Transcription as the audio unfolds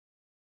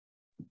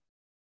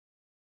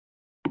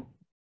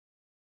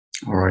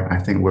All right, I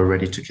think we're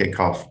ready to kick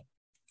off.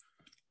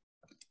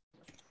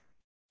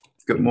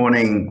 Good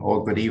morning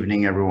or good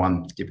evening,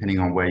 everyone, depending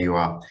on where you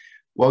are.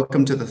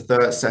 Welcome to the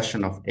third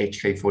session of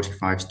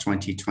HK45's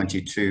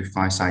 2022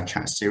 Fireside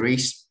Chat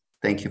series.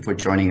 Thank you for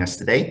joining us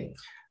today.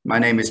 My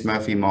name is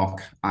Murphy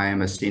Mock. I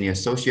am a senior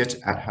associate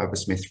at Herbert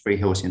Smith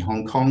Freehills in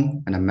Hong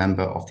Kong and a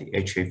member of the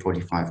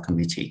HK45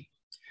 committee.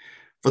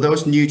 For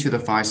those new to the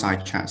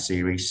Fireside Chat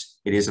series,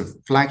 it is a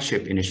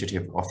flagship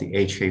initiative of the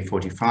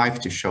HK45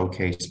 to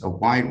showcase a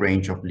wide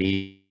range of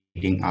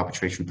leading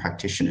arbitration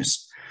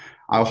practitioners.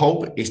 Our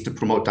hope is to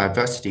promote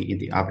diversity in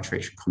the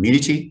arbitration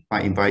community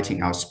by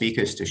inviting our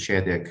speakers to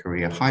share their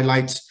career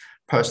highlights,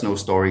 personal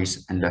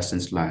stories, and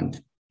lessons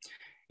learned.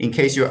 In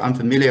case you're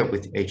unfamiliar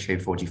with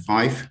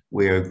HK45,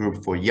 we're a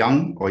group for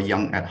young or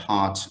young at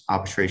heart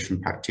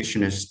arbitration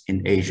practitioners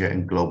in Asia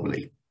and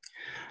globally.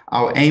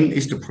 Our aim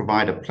is to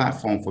provide a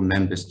platform for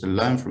members to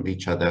learn from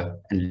each other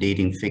and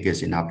leading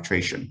figures in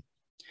arbitration.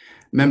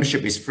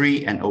 Membership is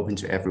free and open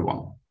to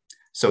everyone.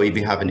 So if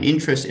you have an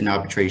interest in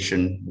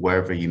arbitration,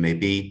 wherever you may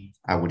be,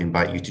 I would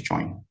invite you to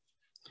join.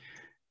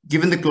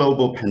 Given the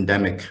global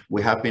pandemic,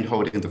 we have been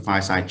holding the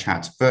Fireside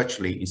Chats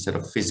virtually instead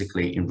of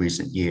physically in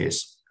recent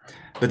years.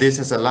 But this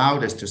has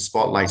allowed us to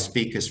spotlight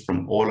speakers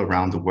from all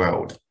around the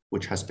world,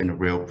 which has been a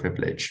real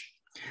privilege.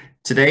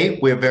 Today,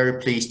 we're very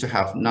pleased to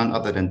have none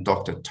other than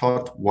Dr.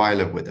 Todd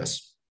Weiler with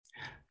us.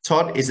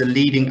 Todd is a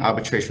leading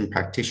arbitration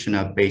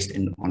practitioner based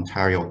in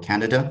Ontario,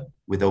 Canada,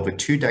 with over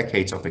 2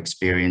 decades of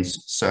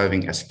experience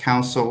serving as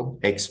counsel,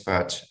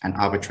 expert, and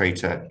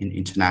arbitrator in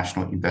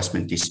international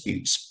investment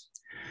disputes.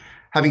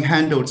 Having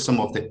handled some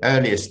of the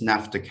earliest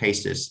NAFTA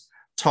cases,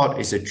 Todd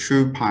is a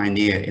true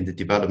pioneer in the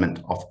development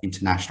of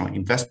international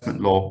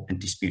investment law and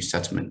dispute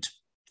settlement.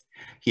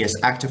 He has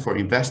acted for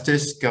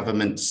investors,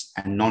 governments,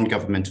 and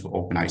non-governmental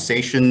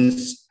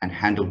organizations and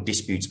handled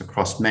disputes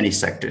across many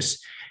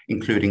sectors,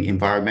 including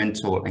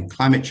environmental and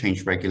climate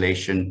change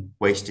regulation,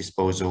 waste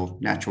disposal,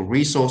 natural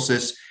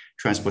resources,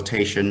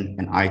 transportation,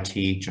 and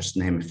IT, just to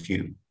name a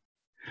few.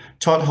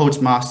 Todd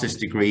holds master's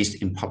degrees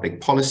in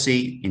public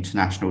policy,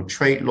 international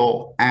trade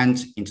law,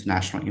 and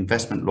international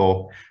investment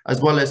law,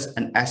 as well as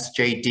an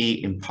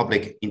SJD in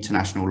public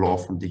international law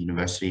from the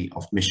University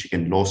of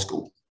Michigan Law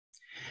School.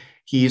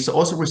 He is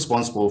also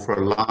responsible for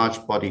a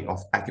large body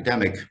of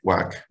academic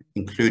work,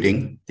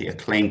 including the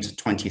acclaimed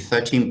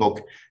 2013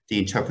 book, The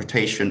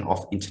Interpretation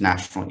of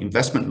International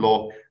Investment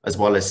Law, as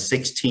well as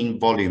 16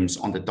 volumes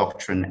on the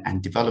doctrine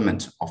and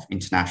development of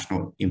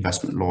international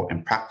investment law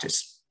and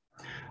practice.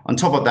 On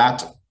top of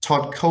that,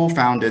 Todd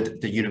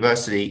co-founded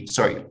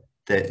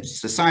the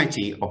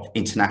Society of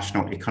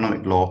International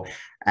Economic Law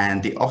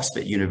and the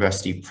Oxford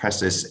University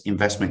Press's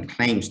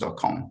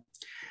investmentclaims.com.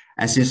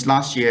 And since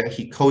last year,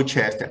 he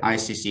co-chairs the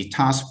ICC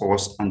Task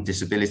Force on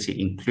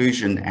Disability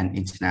Inclusion and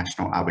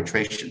International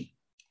Arbitration.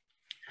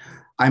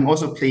 I'm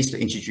also pleased to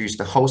introduce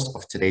the host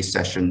of today's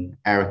session,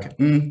 Eric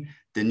Ng,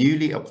 the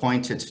newly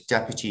appointed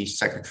Deputy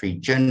Secretary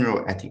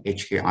General at the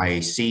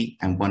HKIAC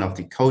and one of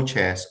the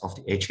co-chairs of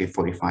the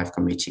HK45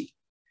 committee.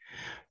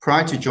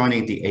 Prior to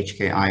joining the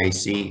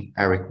HKIAC,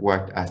 Eric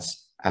worked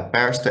as a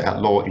barrister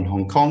at law in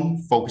Hong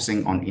Kong,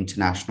 focusing on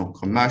international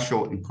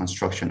commercial and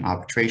construction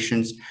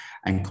arbitrations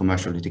and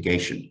commercial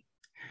litigation.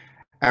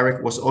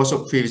 Eric was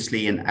also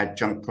previously an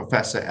adjunct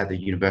professor at the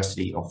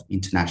University of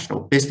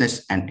International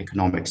Business and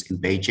Economics in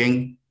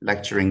Beijing,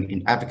 lecturing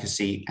in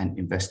advocacy and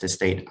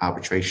investor-state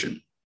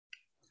arbitration.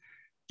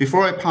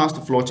 Before I pass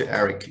the floor to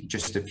Eric,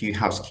 just a few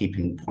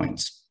housekeeping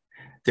points.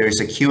 There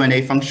is a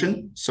Q&A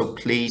function, so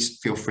please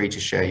feel free to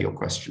share your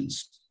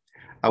questions.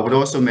 I would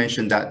also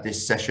mention that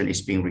this session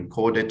is being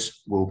recorded.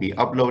 We'll be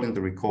uploading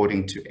the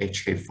recording to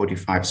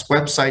HK45's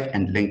website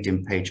and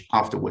LinkedIn page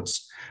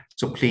afterwards,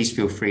 so please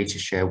feel free to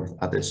share with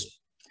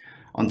others.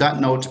 On that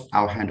note,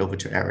 I'll hand over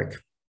to Eric.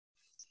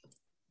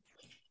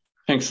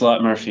 Thanks a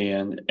lot, Murphy,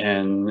 and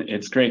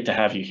it's great to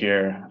have you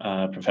here,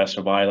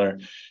 Professor Weiler,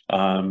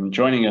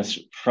 joining us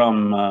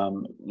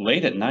from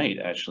late at night,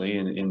 actually,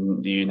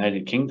 in the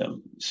United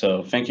Kingdom.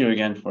 So thank you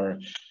again for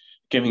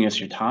giving us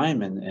your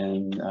time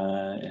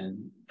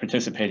and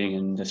participating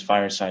in this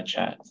fireside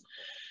chat.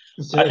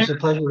 It's a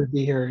pleasure to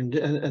be here,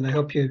 and I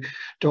hope you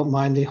don't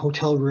mind the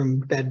hotel room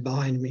bed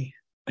behind me.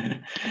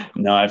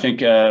 No, I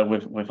think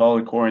with all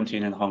the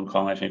quarantine in Hong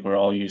Kong, I think we're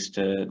all used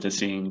to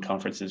seeing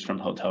conferences from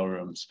hotel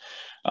rooms.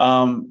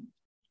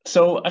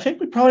 So I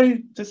think we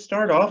probably, to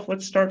start off,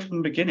 let's start from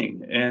the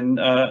beginning. And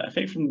I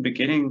think from the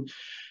beginning,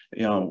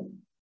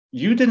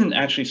 you didn't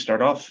actually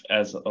start off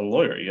as a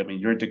lawyer. I mean,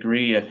 your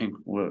degree, I think,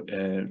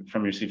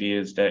 from your CV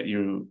is that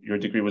your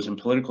degree was in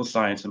political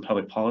science and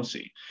public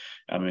policy.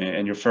 I mean,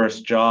 and your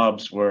first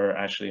jobs were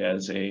actually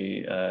as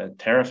a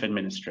tariff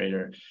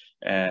administrator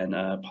and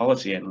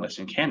policy analyst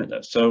in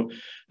Canada. So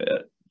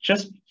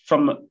just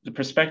from the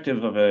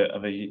perspective of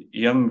a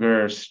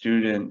younger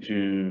student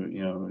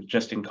who,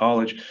 just in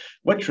college,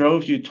 what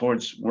drove you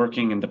towards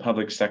working in the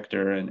public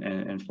sector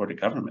and for the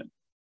government?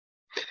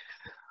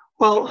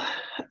 Well,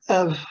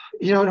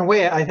 you know, in a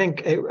way, I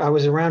think I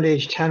was around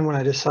age 10 when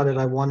I decided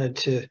I wanted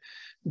to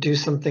do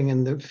something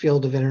in the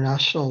field of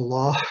international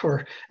law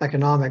or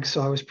economics.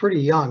 So I was pretty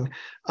young.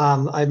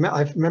 I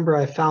remember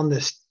I found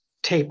this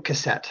tape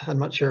cassette. I'm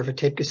not sure if a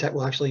tape cassette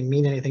will actually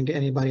mean anything to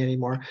anybody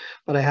anymore,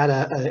 but I had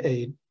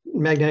a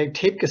magnetic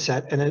tape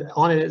cassette, and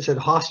on it said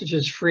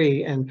 "hostages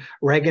free" and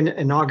Reagan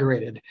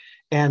inaugurated,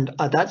 and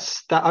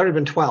that I would have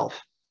been 12.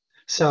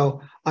 So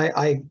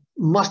I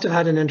must have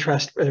had an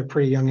interest at a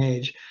pretty young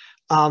age.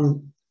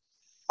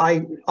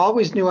 I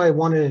always knew I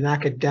wanted an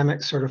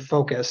academic sort of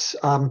focus.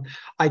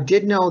 I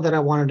did know that I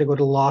wanted to go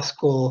to law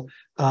school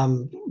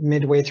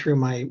midway through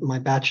my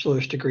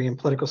bachelor's degree in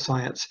political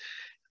science.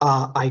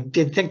 I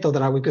did think, though,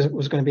 that I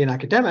was going to be an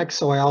academic,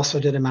 so I also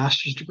did a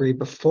master's degree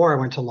before I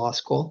went to law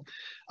school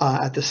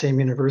at the same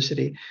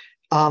university.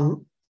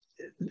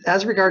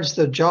 As regards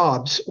to the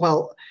jobs,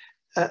 well,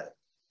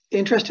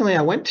 interestingly,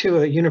 I went to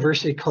a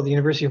university called the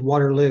University of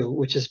Waterloo,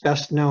 which is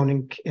best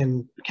known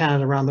in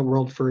Canada, around the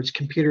world, for its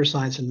computer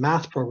science and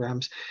math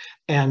programs,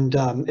 and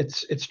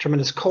its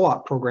tremendous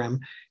co-op program.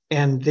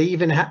 And they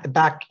even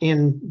back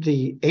in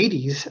the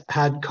 80s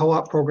had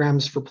co-op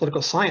programs for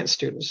political science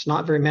students.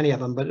 Not very many of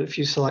them, but a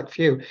few select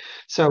few.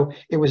 So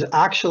it was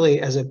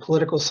actually, as a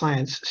political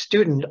science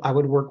student, I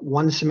would work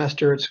one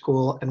semester at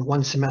school and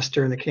one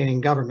semester in the Canadian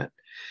government.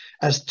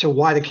 As to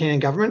why the Canadian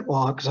government?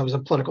 Well, because I was a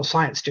political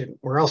science student.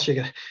 Where else are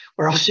you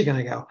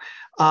gonna go?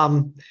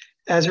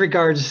 As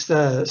regards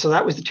so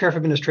that was the tariff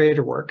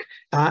administrator work,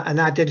 and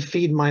that did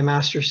feed my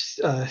master's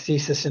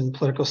thesis in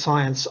political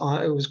science.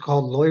 It was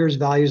called Lawyers'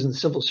 Values and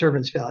Civil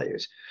Servants'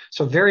 Values.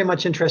 So very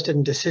much interested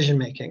in decision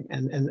making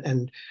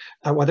and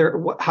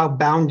how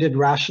bounded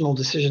rational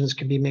decisions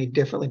can be made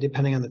differently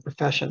depending on the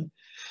profession.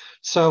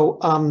 So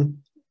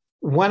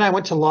when I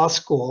went to law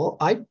school,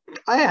 I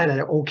had an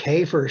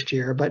okay first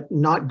year, but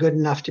not good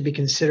enough to be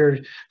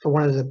considered for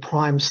one of the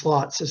prime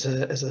slots as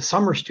a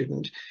summer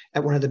student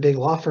at one of the big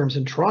law firms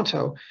in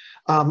Toronto.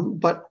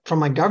 But from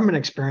my government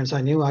experience,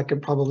 I knew I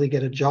could probably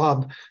get a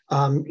job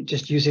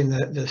just using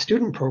the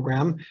student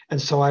program.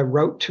 And so I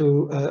wrote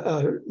to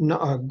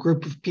a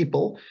group of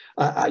people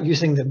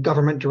using the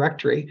government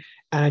directory.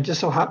 And I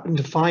just so happened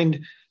to find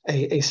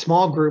a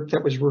small group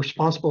that was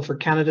responsible for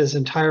Canada's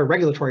entire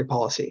regulatory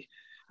policy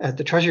at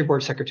the Treasury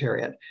Board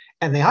Secretariat,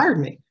 and they hired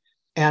me.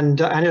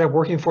 And I ended up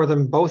working for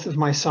them both of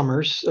my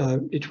summers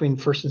between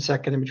first and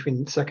second, and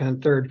between second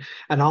and third.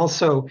 And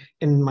also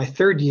in my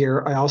third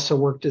year, I also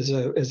worked as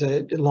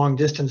a long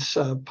distance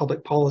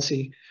public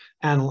policy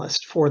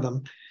analyst for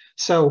them.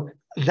 So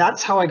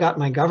that's how I got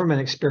my government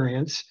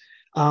experience.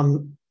 I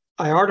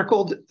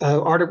articled.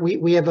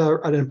 We have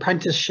an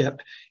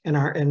apprenticeship in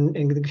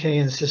the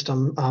Canadian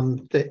system,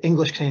 the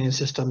English Canadian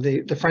system.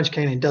 The French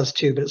Canadian does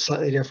too, but it's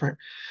slightly different.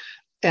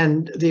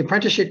 And the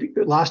apprenticeship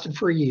lasted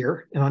for a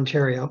year in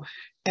Ontario.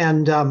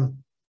 And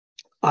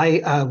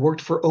I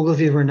worked for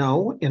Ogilvy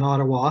Renault in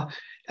Ottawa,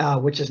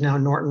 which is now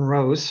Norton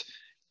Rose.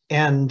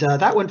 And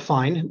that went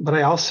fine. But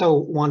I also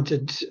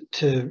wanted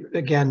to,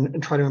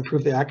 again, try to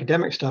improve the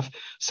academic stuff.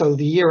 So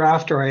the year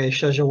after, I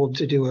scheduled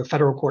to do a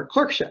federal court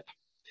clerkship.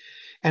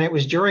 And it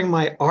was during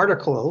my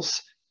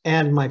articles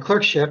and my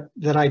clerkship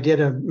that I did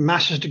a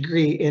master's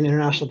degree in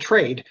international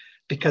trade,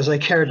 because I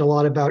cared a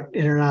lot about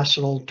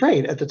international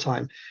trade at the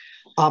time.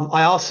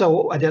 I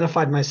also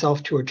identified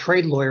myself to a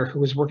trade lawyer who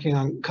was working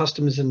on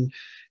customs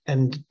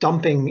and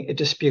dumping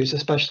disputes,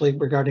 especially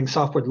regarding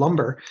softwood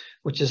lumber,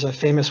 which is a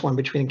famous one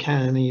between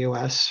Canada and the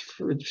US,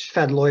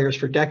 fed lawyers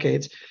for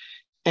decades.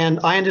 And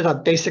I ended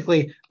up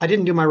basically, I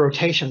didn't do my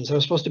rotations. I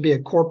was supposed to be a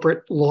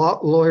corporate law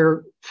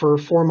lawyer for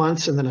 4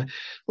 months, and then an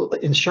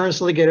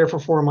insurance litigator for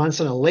 4 months,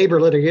 and a labor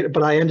litigator,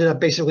 but I ended up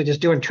basically just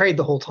doing trade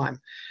the whole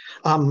time.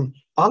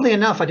 Oddly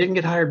enough, I didn't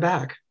get hired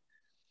back,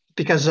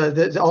 because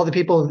all the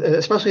people,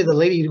 especially the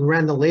lady who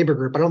ran the labor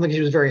group, I don't think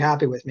she was very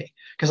happy with me,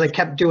 because I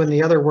kept doing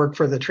the other work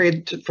for the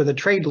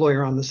trade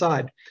lawyer on the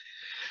side.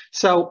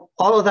 So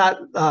all of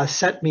that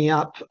set me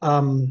up.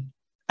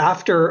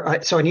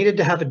 So I needed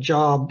to have a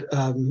job.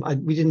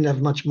 We didn't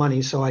have much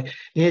money, so I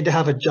needed to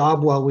have a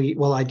job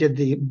while I did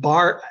the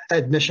bar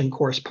admission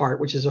course part,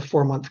 which is a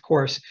 4-month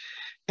course.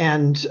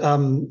 And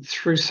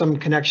through some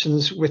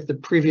connections with the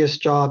previous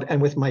job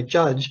and with my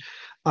judge,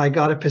 I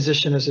got a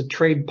position as a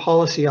trade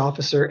policy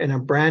officer in a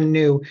brand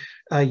new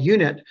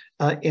unit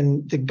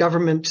in the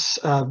government's,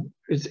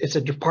 it's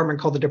a department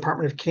called the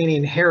Department of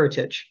Canadian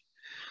Heritage,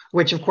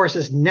 which of course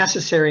is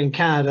necessary in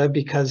Canada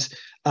because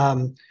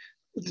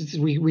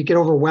we get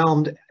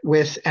overwhelmed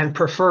with and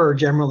prefer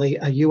generally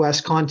US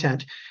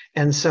content.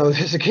 And so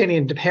there's a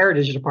Canadian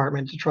Heritage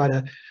Department to try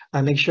to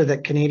make sure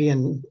that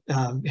Canadian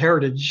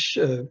heritage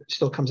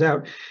still comes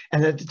out.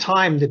 And at the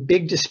time, the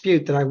big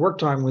dispute that I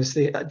worked on was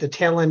the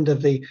tail end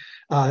of the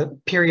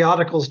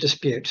periodicals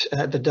dispute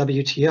at the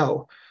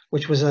WTO,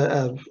 which was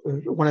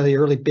one of the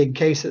early big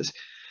cases.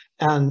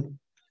 And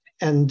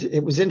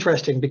it was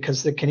interesting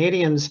because the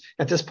Canadians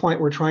at this point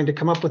were trying to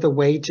come up with a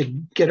way to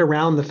get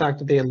around the fact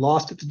that they had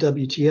lost at the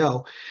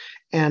WTO.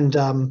 And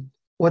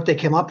what they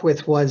came up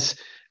with was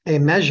a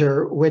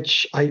measure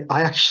which I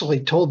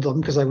actually told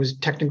them, because I was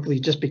technically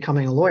just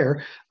becoming a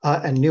lawyer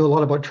and knew a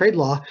lot about trade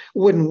law,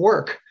 wouldn't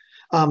work.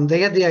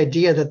 They had the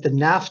idea that the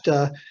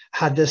NAFTA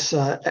had this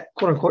quote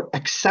unquote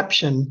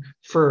exception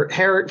for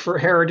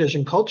heritage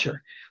and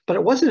culture, but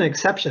it wasn't an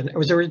exception. It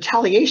was a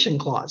retaliation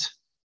clause.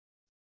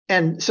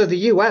 And so the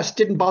US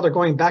didn't bother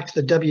going back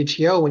to the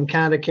WTO when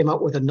Canada came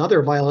out with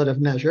another violative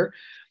measure.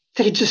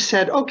 They just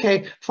said,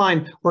 okay,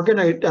 fine, we're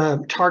going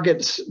to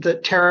target the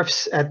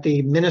tariffs at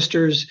the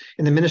ministers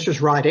in the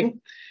ministers' riding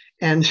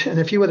and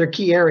a few other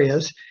key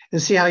areas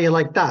and see how you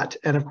like that.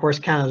 And of course,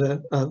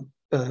 Canada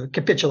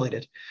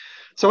capitulated.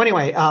 So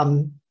anyway,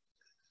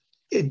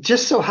 it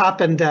just so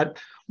happened that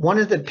one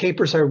of the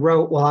papers I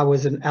wrote while I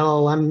was an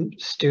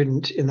LLM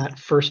student in that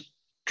first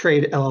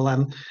trade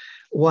LLM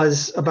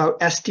was about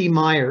SD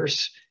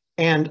Myers.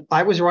 And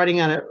I was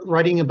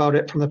writing about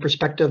it from the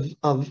perspective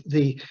of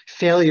the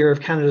failure of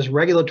Canada's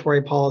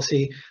regulatory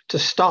policy to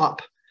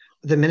stop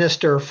the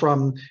minister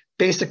from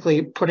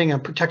basically putting a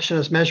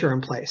protectionist measure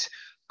in place.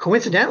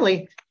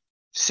 Coincidentally,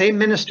 same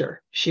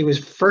minister. She was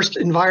first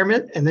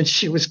environment and then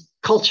she was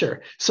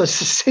culture. So it's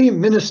the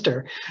same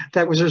minister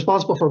that was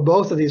responsible for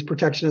both of these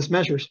protectionist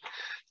measures.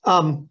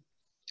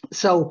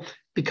 So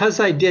because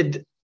I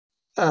did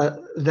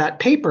that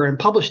paper and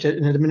published it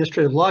in an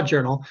administrative law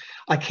journal,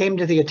 I came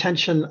to the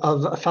attention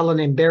of a fellow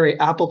named Barry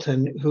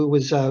Appleton, who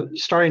was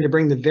starting to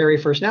bring the very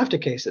first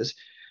NAFTA cases.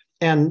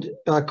 And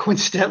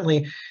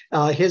coincidentally,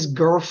 his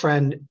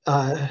girlfriend,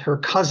 her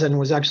cousin,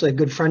 was actually a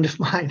good friend of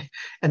mine.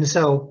 And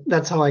so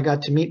that's how I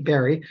got to meet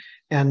Barry.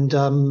 And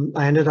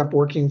I ended up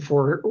working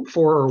for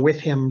or with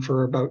him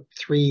for about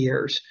 3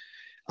 years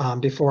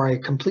before I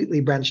completely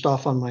branched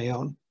off on my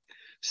own.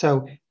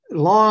 So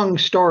long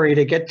story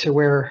to get to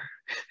where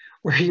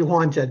you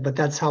wanted, but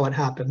that's how it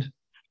happened.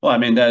 Well, I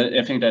mean,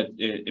 I think that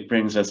it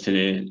brings us to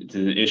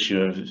the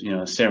issue of,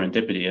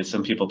 serendipity. And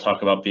some people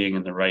talk about being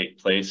in the right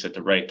place at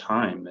the right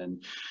time,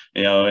 and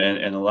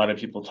and a lot of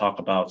people talk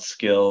about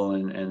skill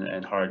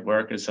and hard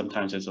work, and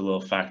sometimes there's a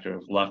little factor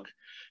of luck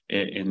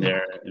in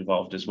there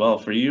involved as well.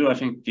 For you, I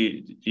think,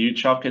 do you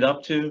chalk it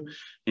up to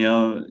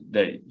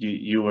that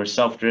you were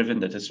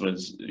self-driven, that this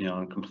was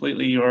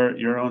completely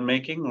your own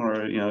making,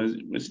 or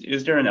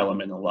is there an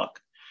element of luck?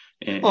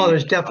 Oh,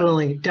 there's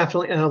definitely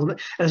an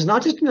element. And it's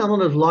not just an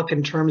element of luck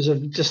in terms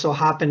of just so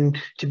happened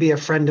to be a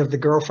friend of the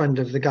girlfriend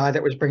of the guy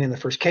that was bringing the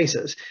first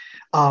cases.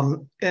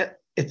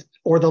 It's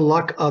or the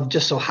luck of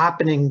just so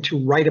happening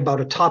to write about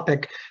a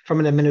topic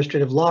from an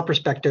administrative law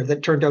perspective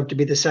that turned out to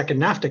be the second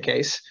NAFTA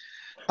case.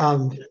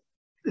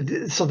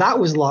 So that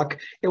was luck.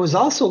 It was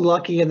also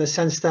lucky in the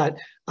sense that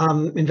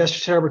investor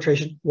state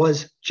arbitration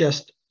was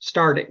just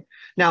starting.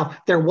 Now,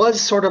 there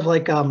was sort of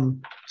like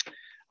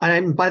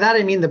and by that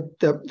I mean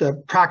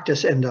the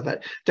practice end of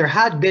it. There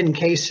had been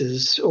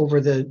cases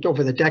over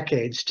the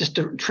decades, just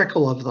a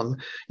trickle of them.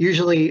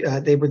 Usually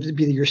they would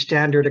be your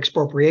standard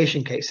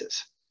expropriation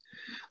cases.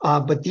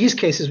 But these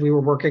cases we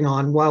were working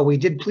on, while we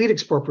did plead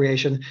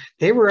expropriation,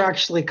 they were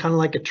actually kind of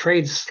like a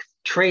trade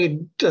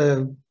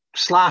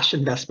slash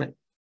investment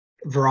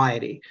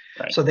variety.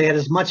 Right. So they had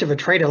as much of a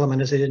trade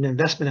element as they did an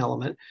investment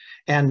element.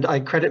 And I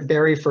credit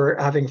Barry for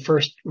having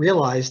first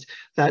realized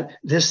that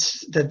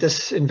this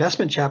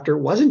investment chapter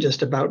wasn't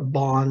just about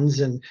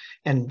bonds and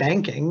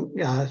banking.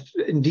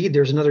 Indeed,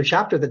 there's another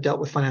chapter that dealt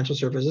with financial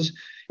services.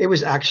 It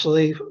was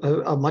actually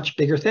a much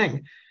bigger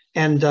thing.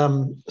 And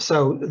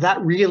so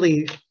that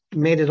really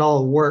made it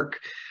all work.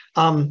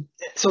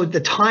 So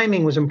the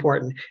timing was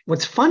important.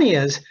 What's funny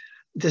is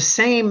the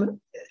same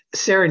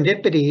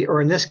serendipity,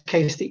 or in this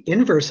case, the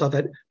inverse of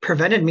it,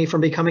 prevented me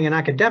from becoming an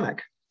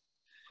academic,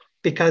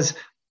 because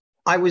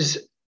I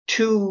was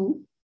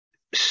too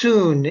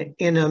soon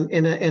in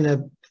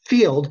a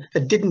field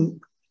that didn't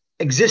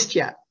exist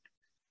yet.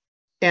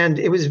 And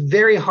it was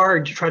very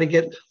hard to try to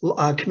get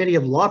a committee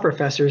of law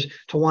professors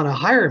to want to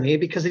hire me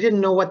because they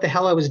didn't know what the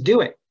hell I was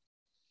doing.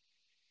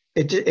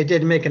 It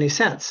didn't make any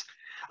sense.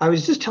 I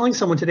was just telling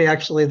someone today,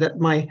 actually, that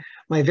my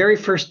very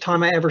first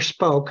time I ever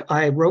spoke,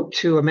 I wrote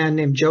to a man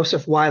named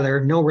Joseph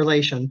Weiler, no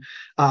relation.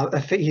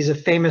 He's a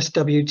famous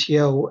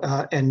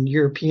WTO and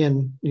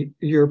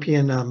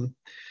European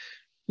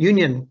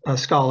Union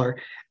scholar.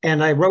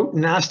 And I wrote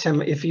and asked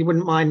him if he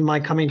wouldn't mind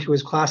my coming to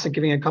his class and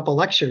giving a couple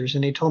lectures.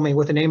 And he told me,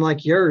 with a name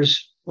like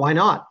yours, why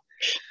not?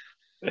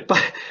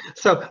 But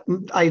so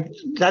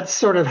that's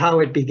sort of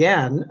how it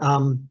began.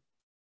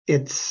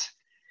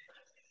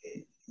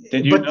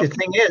 The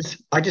thing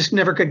is, I just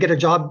never could get a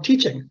job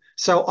teaching.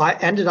 So I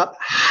ended up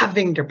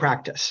having to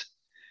practice.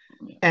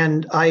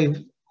 And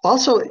I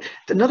also,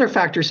 another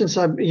factor, since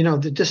I'm,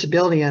 the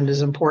disability end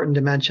is important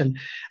to mention.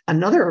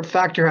 Another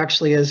factor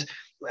actually is,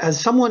 as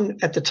someone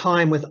at the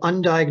time with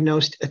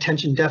undiagnosed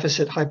attention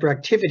deficit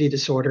hyperactivity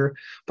disorder,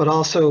 but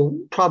also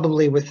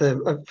probably with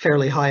a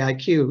fairly high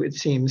IQ, it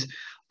seems,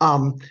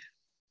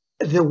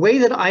 the way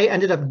that I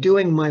ended up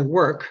doing my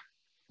work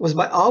was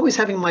by always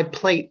having my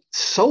plate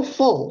so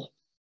full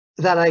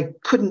that I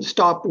couldn't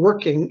stop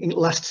working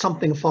lest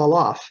something fall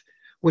off,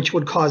 which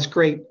would cause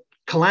great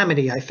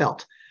calamity, I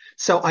felt.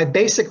 So I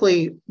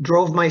basically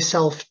drove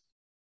myself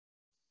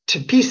to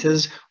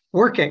pieces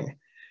working.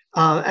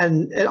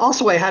 And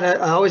also, I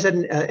always had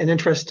an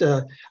interest,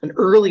 an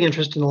early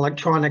interest in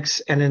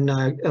electronics and in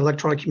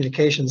electronic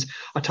communications.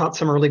 I taught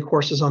some early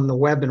courses on the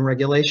web and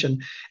regulation,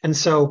 and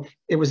so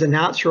it was a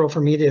natural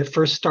for me to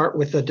first start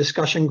with the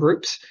discussion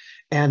groups,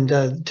 and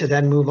to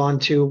then move on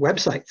to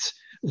websites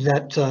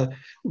that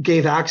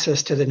gave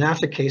access to the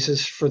NAFTA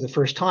cases for the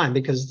first time,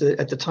 because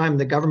at the time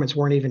the governments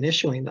weren't even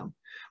issuing them,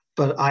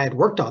 but I had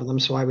worked on them,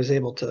 so I was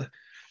able to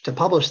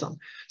publish them.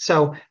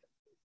 So.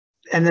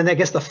 And then I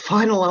guess the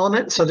final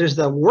element, so there's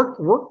the work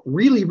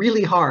really,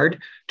 really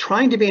hard,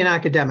 trying to be an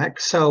academic.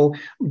 So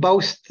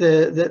both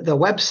the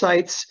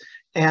websites,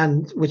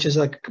 and which is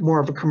more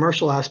of a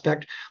commercial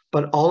aspect,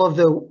 but all of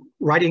the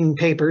writing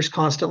papers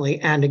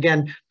constantly, and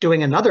again,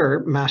 doing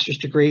another master's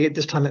degree, at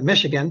this time at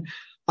Michigan.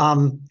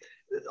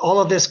 All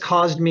of this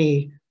caused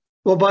me,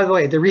 well, by the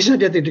way, the reason I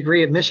did the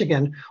degree at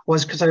Michigan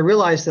was because I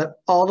realized that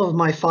all of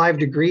my 5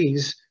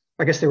 degrees,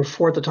 I guess there were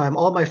 4 at the time,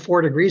 all of my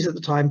 4 degrees at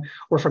the time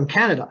were from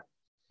Canada.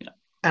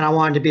 And I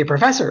wanted to be a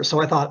professor,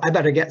 so I thought I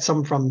better get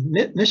some from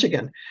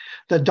Michigan.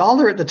 The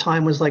dollar at the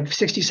time was like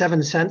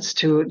 67 cents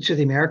to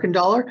the American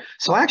dollar,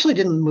 so I actually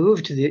didn't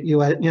move to the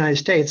United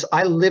States.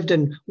 I lived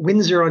in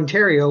Windsor,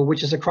 Ontario,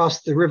 which is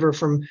across the river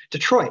from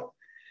Detroit,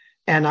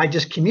 and I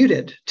just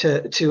commuted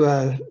to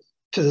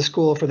the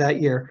school for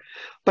that year.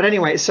 But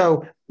anyway,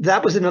 so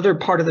that was another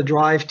part of the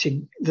drive,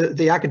 to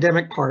the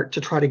academic part, to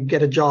try to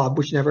get a job,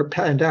 which never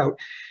panned out.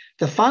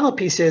 The final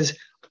piece is,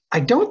 I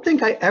don't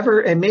think I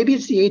ever, and maybe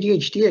it's the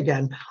ADHD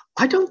again,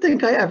 I don't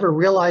think I ever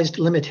realized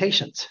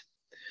limitations.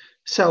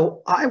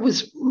 So I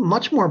was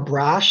much more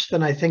brash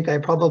than I think I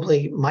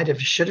probably might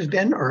have, should have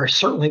been, or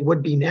certainly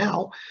would be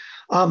now.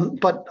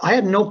 But I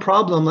had no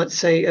problem, let's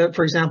say,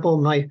 for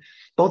example,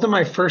 both of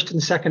my first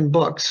and second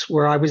books,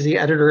 where I was the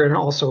editor and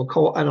also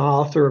an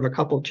author of a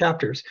couple of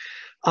chapters.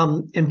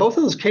 In both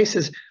of those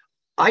cases,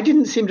 I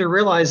didn't seem to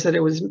realize that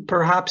it was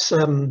perhaps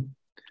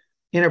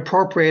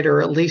inappropriate,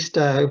 or at least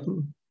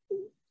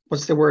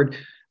what's the word,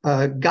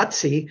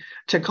 gutsy,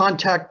 to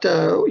contact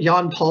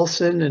Jan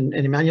Paulsen and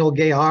Emmanuel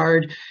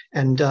Gaillard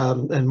and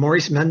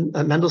Maurice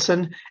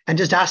Mendelssohn, and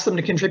just ask them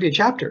to contribute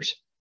chapters.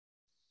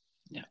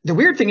 Yeah. The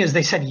weird thing is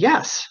they said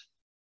yes.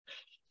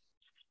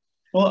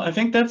 Well, I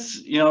think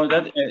that's,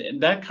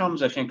 that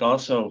comes, I think,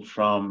 also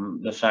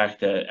from the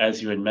fact that,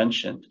 as you had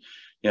mentioned,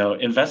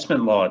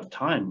 investment law at the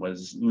time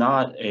was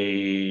not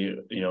a,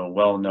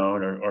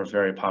 well-known or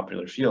very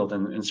popular field.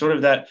 And sort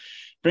of that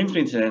brings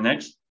me to the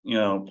next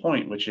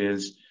point, which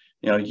is,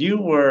 you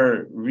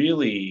were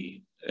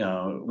really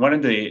one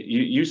of the,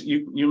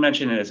 you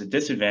mentioned it as a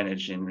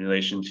disadvantage in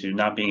relation to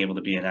not being able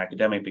to be an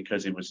academic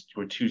because you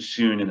were too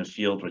soon in a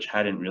field which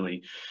hadn't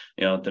really,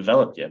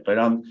 developed yet. But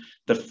on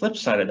the flip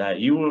side of that,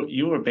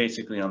 you were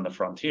basically on the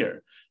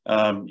frontier.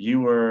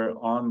 You were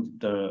on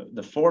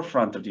the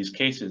forefront of these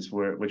cases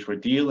which were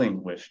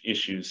dealing with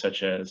issues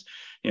such as,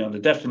 the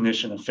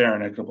definition of fair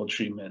and equitable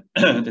treatment,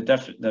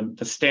 the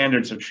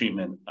standards of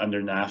treatment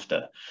under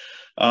NAFTA.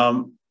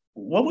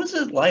 What was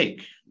it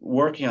like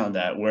working on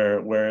that,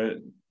 where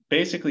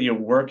basically you're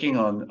working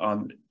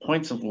on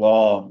points of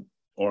law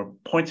or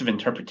points of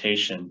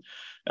interpretation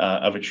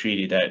of a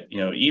treaty that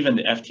even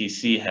the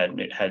FTC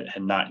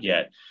had not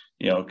yet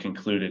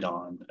concluded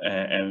on,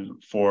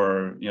 and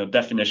for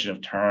definition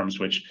of terms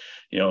which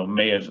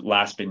may have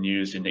last been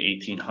used in the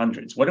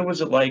 1800s. What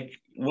was it like?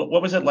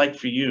 What was it like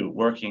for you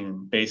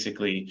working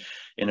basically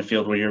in a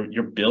field where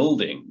you're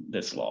building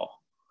this law?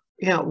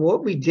 Yeah,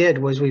 what we did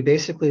was we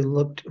basically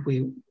looked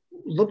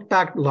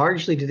back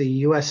largely to the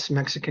U.S.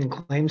 Mexican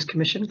Claims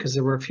Commission, because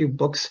there were a few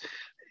books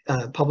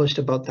published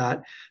about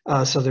that.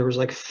 So there was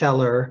like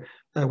Feller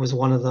was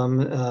one of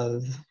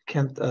them.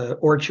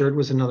 Orchard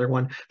was another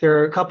one. There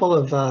are a couple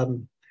of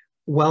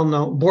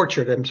well-known,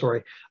 Borchard, I'm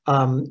sorry,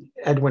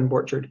 Edwin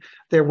Borchard.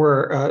 There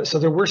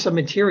were some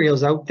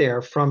materials out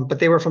there but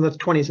they were from the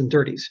 20s and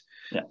 30s.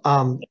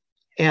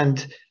 Yeah.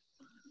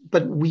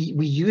 But we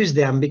used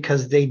them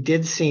because they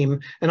did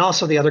seem, and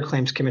also the other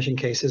Claims Commission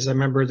cases. I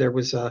remember there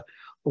was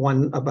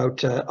one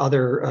about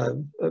other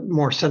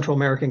more Central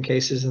American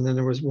cases, and then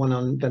there was one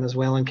on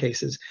Venezuelan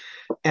cases.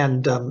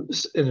 And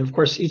of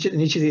course,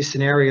 in each of these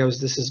scenarios,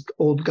 this is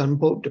old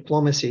gunboat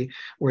diplomacy,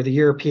 where the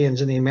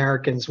Europeans and the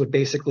Americans would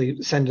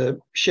basically send a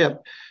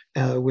ship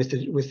with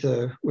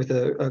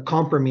a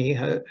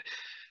compromise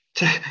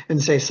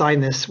and say,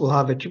 sign this, we'll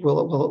have it,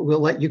 we'll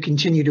let you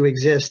continue to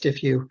exist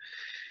if you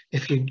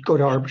go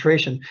to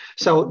arbitration.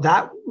 So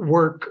that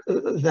work,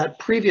 that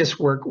previous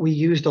work, we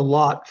used a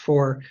lot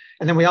for,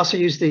 and then we also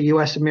used the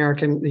U.S.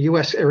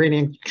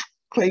 Iranian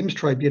Claims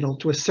Tribunal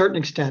to a certain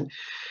extent,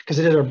 because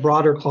it had a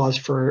broader clause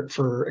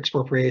for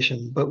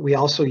expropriation. But we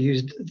also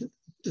used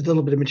a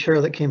little bit of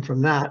material that came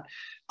from that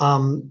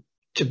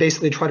to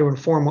basically try to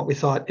inform what we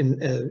thought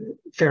in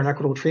fair and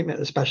equitable treatment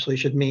especially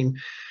should mean.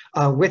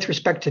 With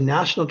respect to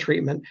national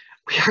treatment,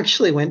 we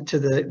actually went to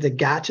the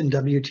GATT and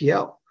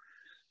WTO.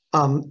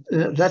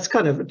 That's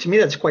kind of, to me,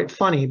 that's quite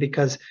funny,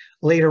 because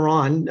later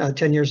on,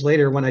 10 years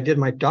later, when I did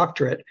my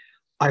doctorate,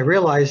 I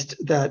realized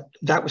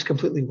that was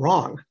completely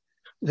wrong.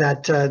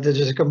 that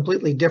there's a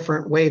completely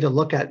different way to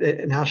look at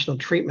national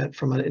treatment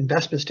from an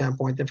investment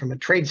standpoint than from a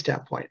trade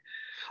standpoint.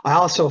 I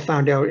also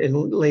found out in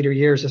later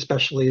years,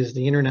 especially as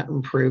the internet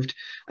improved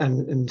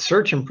and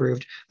search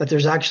improved, that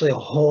there's actually a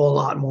whole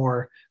lot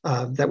more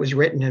that was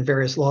written in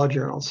various law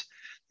journals.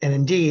 And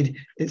indeed,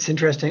 it's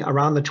interesting,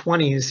 around the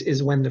 20s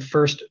is when the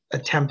first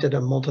attempt at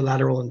a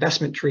multilateral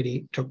investment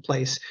treaty took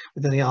place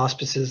within the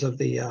auspices of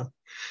the,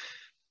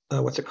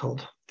 what's it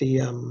called?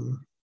 The,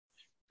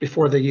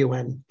 before the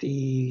UN,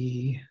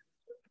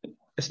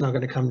 it's not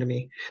going to come to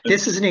me.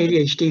 This is an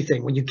ADHD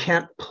thing. When you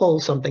can't pull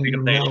something, you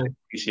know.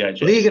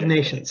 League of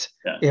Nations.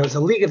 Yeah. It was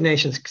a League of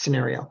Nations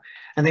scenario.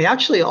 And they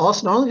actually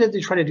also, not only did they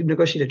try to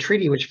negotiate a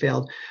treaty, which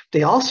failed,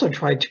 they also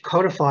tried to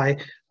codify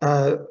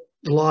the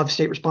law of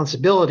state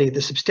responsibility,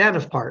 the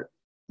substantive part,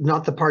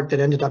 not the part that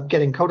ended up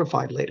getting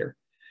codified later.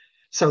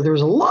 So there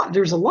was a lot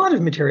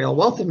of material,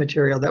 wealth of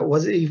material that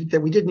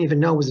we didn't even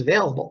know was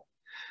available.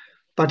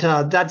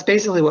 But that's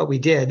basically what we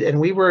did. And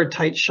we were a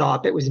tight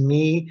shop. It was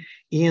me,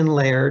 Ian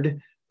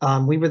Laird.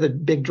 We were the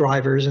big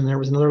drivers, and there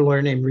was another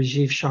lawyer named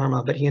Rajiv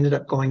Sharma, but he ended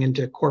up going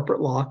into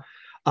corporate law.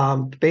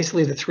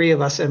 Basically, the three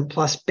of us, and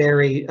plus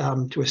Barry,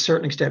 to a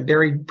certain extent.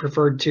 Barry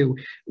preferred to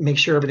make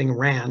sure everything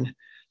ran,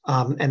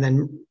 and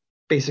then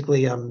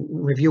basically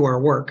review our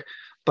work.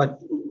 But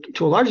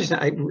to a large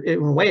extent, in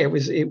a way,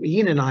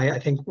 Ian and I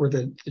think, were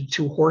the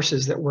two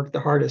horses that worked the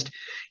hardest.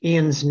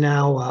 Ian's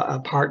now a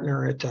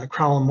partner at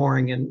Crowell &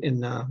 Mooring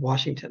in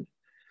Washington.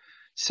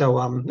 So,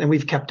 and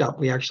we've kept up.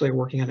 We actually are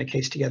working on a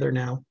case together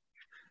now.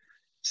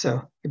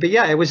 So, but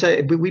yeah, it was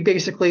we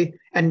basically,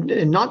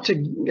 and not to,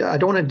 I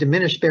don't want to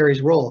diminish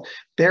Barry's role.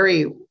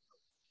 Barry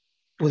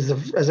was,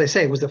 as I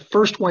say, was the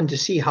first one to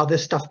see how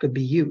this stuff could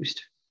be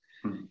used.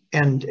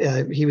 And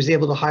he was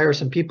able to hire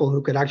some people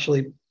who could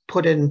actually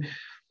put in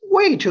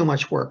way too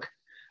much work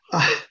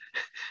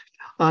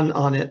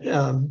on it,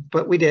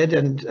 but we did,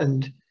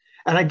 and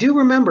I do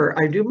remember,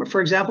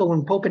 for example,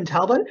 when Pope and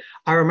Talbot,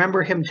 I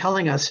remember him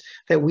telling us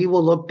that we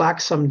will look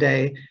back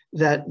someday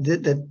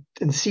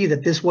and see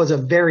that this was a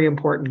very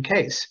important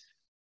case.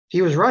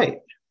 He was right.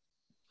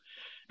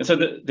 And so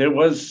there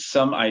was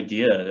some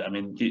idea. I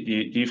mean, do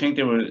you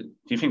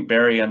think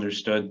Barry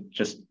understood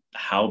just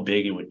how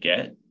big it would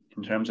get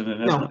in terms of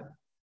investment? No,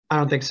 I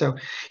don't think so.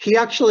 He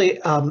actually,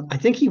 I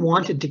think he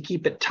wanted to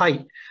keep it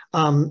tight,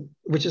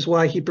 which is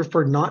why he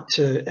preferred not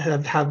to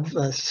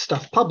have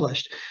stuff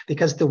published,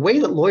 because the way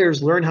that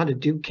lawyers learn how to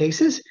do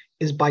cases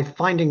is by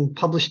finding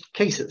published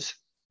cases.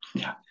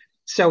 Yeah.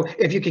 So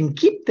if you can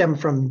keep them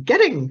from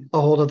getting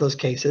a hold of those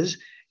cases,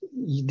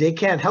 they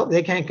can't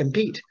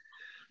compete.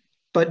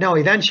 But no,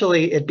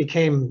 eventually it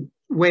became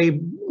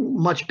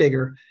much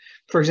bigger.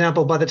 For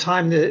example, by the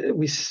time that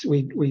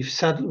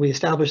we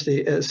established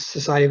the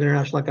Society of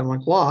International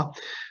Economic Law,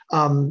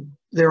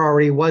 there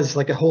already was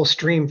like a whole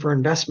stream for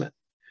investment.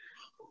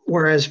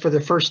 Whereas for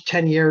the first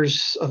 10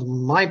 years of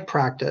my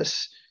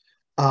practice,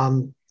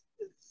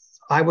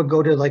 I would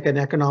go to like an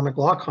economic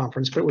law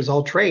conference, but it was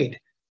all trade,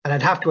 and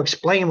I'd have to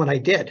explain what I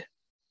did.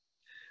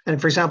 And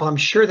for example, I'm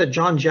sure that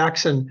John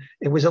Jackson,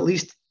 it was at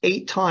least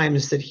 8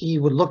 times that he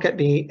would look at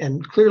me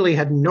and clearly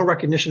had no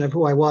recognition of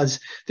who I was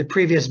the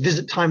previous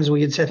visit times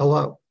we had said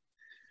hello,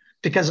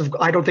 because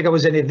I don't think I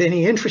was of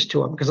any interest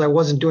to him because I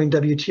wasn't doing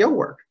WTO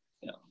work.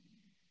 Yeah.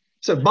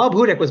 So Bob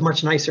Hudick was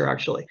much nicer,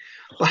 actually.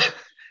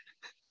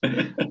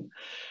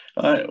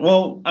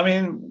 Well, I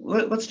mean,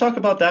 let's talk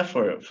about that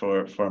for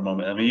a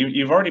moment. I mean,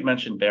 you've already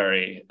mentioned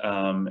Barry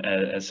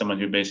as someone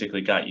who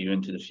basically got you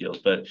into the field,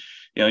 but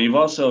you've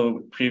also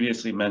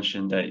previously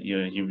mentioned that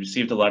you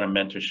received a lot of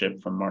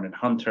mentorship from Martin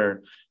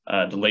Hunter,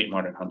 the late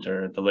Martin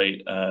Hunter, the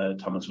late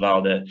Thomas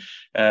Valde,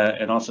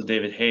 and also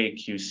David Hay,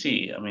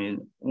 QC. I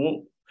mean,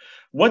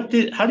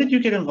 how did you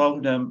get involved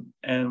with them,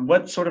 and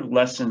what sort of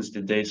lessons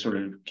did they sort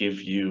of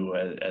give you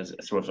as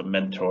sort of a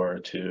mentor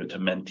to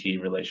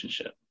mentee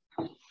relationship?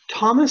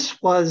 Thomas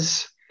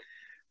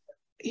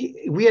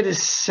he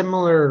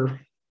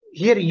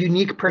had a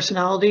unique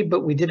personality,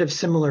 but we did have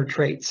similar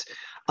traits.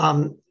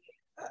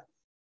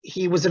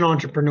 He was an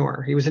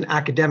entrepreneur. He was an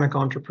academic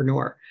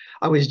entrepreneur.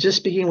 I was just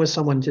speaking with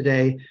someone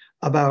today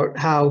about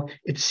how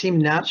it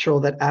seemed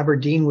natural that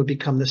Aberdeen would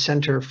become the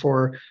center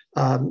for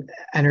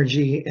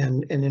energy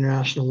and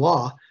international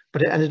law,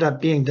 but it ended up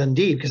being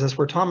Dundee because that's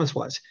where Thomas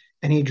was,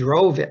 and he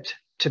drove it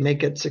to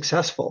make it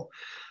successful.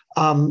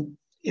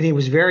 And he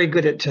was very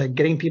good at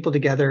getting people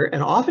together,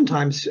 and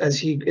oftentimes, as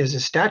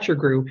his stature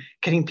grew,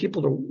 getting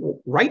people to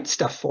write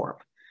stuff for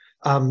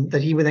him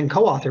that he would then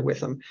co-author with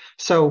them.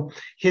 So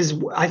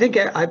I think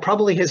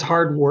probably his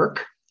hard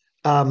work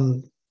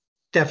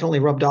definitely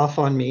rubbed off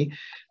on me.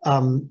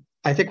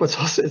 I think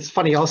it's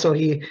funny also,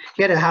 he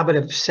had a habit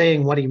of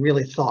saying what he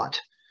really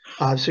thought.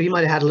 So he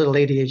might have had a little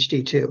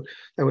ADHD too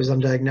that was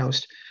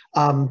undiagnosed.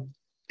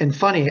 And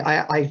funny,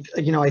 I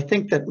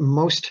think that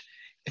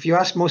if you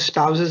ask most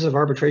spouses of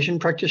arbitration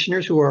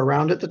practitioners who were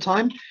around at the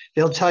time,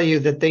 they'll tell you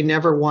that they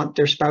never want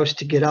their spouse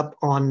to get up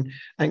on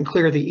and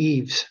clear the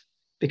eaves,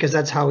 because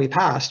that's how he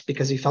passed,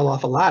 because he fell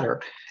off a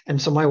ladder.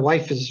 And so my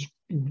wife is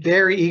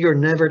very eager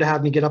never to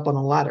have me get up on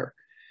a ladder.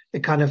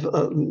 it kind of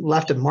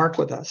left a mark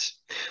with us.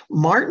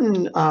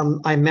 Martin,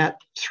 I met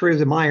through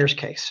the Myers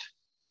case,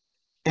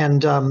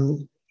 and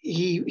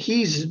he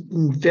was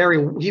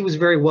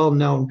very well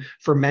known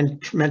for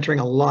mentoring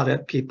a lot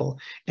of people,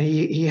 and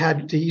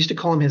he used to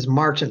call him his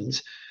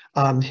Martins,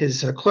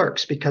 his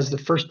clerks, because the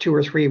first 2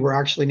 or 3 were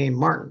actually named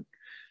Martin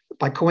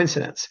by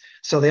coincidence.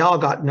 So they all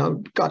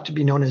got to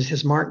be known as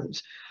his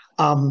Martins.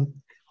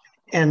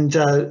 He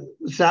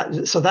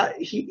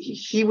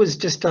was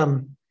just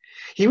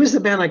he was the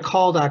man I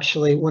called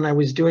actually when I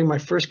was doing my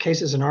first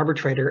case as an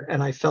arbitrator,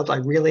 and I felt I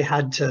really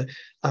had to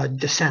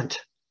dissent,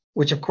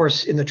 which of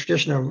course in the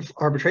tradition of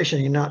arbitration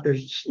you're not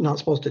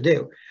supposed to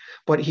do.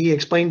 But he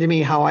explained to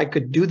me how I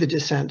could do the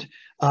dissent,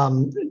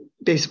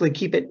 basically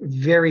keep it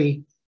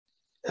very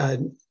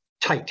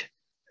tight,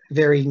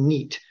 very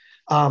neat.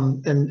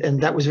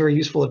 And that was very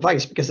useful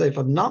advice, because if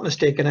I'm not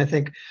mistaken, I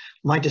think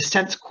my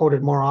dissent's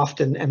quoted more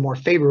often and more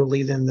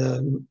favorably than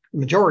the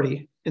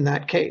majority in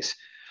that case.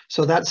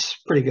 So that's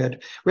pretty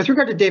good. With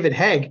regard to David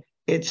Haig,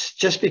 it's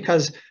just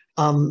because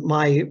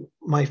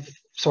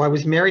so I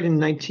was married in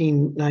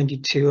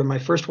 1992, and my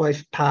first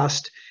wife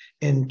passed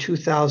in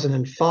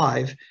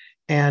 2005,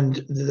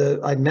 and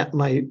I met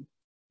my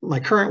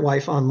current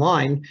wife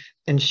online,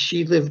 and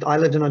I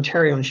lived in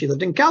Ontario and she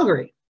lived in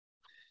Calgary.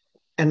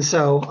 And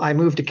so I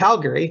moved to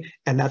Calgary,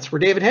 and that's where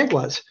David Haig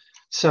was.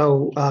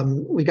 So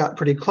we got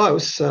pretty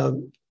close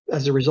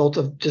as a result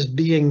of just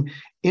being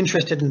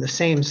interested in the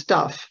same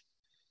stuff.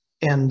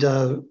 And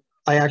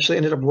I actually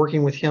ended up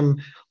working with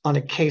him on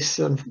a case,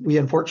 and we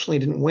unfortunately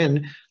didn't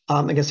win,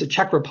 against the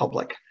Czech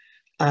Republic.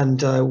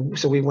 And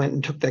so we went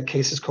and took that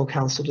case as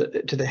co-counsel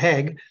to the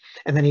Hague.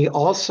 And then he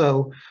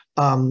also,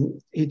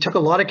 he took a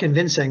lot of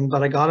convincing,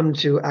 but I got him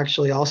to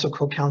actually also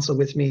co-counsel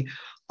with me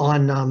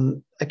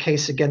on a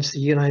case against the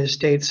United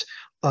States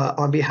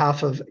on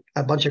behalf of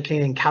a bunch of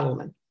Canadian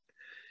cattlemen.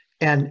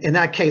 And in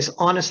that case,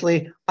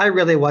 honestly, I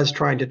really was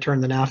trying to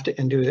turn the NAFTA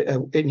into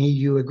an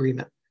EU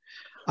agreement.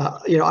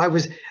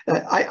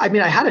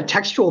 I had a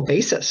textual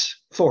basis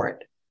for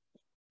it,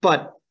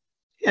 but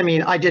I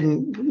mean, I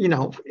didn't,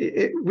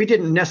 we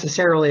didn't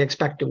necessarily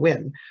expect to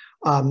win.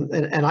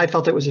 And I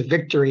felt it was a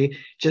victory,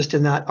 just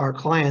in that our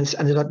clients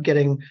ended up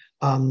getting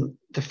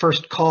the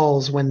first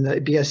calls when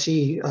the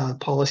BSE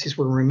policies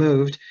were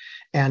removed,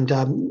 and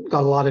got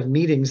a lot of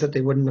meetings that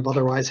they wouldn't have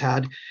otherwise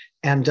had.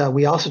 And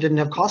we also didn't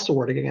have cost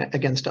awarding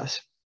against us.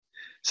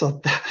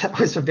 So that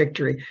was a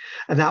victory.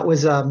 And that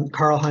was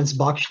Karl-Heinz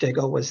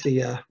Bachstegel was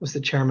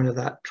the chairman of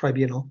that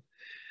tribunal.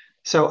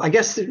 So I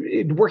guess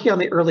working on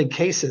the early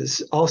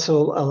cases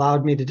also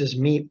allowed me to just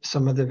meet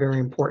some of the very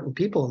important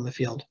people in the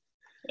field.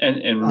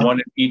 And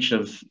one of each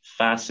of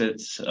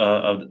facets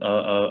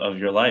of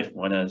your life,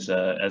 one as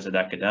an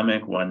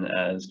academic, one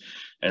as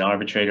an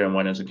arbitrator, and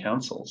one as a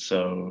counsel.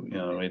 So,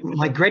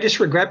 my greatest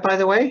regret, by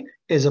the way,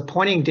 is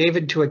appointing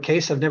David to a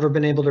case I've never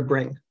been able to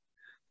bring,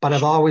 but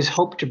I've always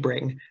hoped to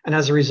bring. And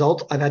as a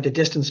result, I've had to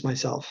distance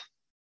myself.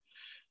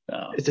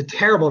 Oh. It's a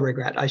terrible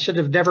regret. I should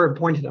have never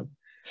appointed him,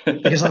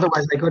 because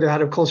otherwise I could have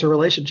had a closer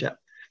relationship.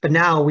 But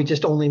now we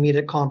just only meet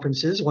at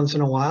conferences once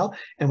in a while,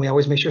 and we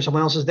always make sure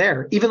someone else is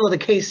there, even though the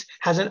case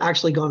hasn't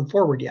actually gone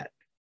forward yet,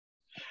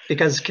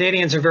 because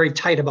Canadians are very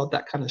tight about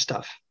that kind of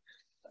stuff.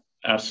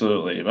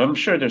 Absolutely. I'm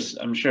sure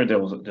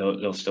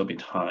there'll still be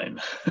time.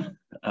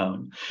 I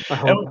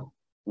hope.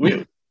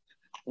 When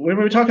we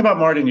were talking about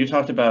Martin, you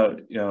talked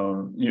about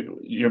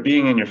you're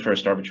being in your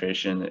first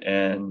arbitration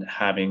and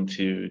having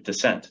to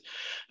dissent,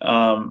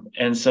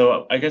 and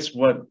so I guess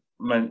what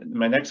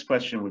my next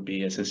question would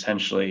be is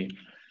essentially,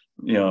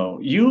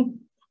 you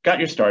got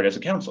your start as a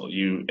counsel.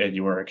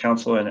 You were a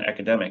counsel and an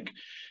academic.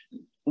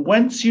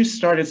 Once you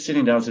started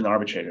sitting down as an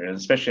arbitrator, and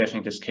especially I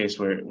think this case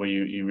where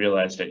you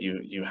realized that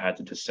you had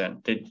to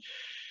dissent, did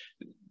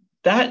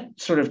that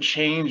sort of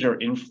change or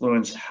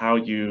influence how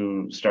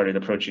you started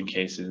approaching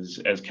cases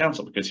as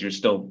counsel? Because you're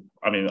still,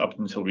 up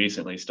until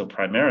recently, still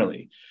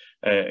primarily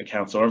a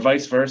counsel, or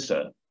vice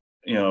versa.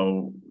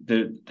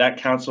 Did that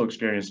counsel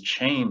experience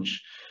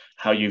change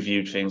how you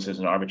viewed things as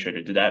an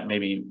arbitrator? Did that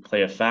maybe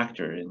play a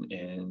factor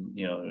in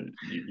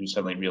you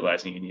suddenly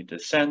realizing you need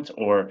dissent,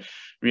 or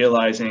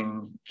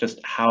realizing just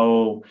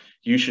how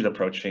you should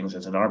approach things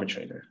as an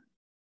arbitrator?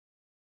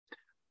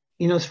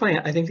 It's funny.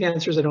 I think the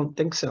answer is I don't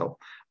think so.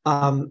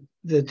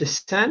 The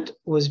dissent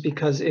was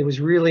because it was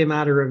really a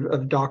matter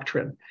of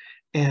doctrine.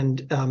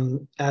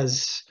 And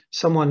as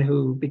someone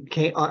who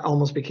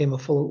almost became a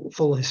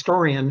full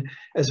historian,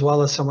 as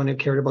well as someone who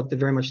cared about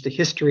very much the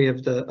history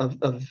of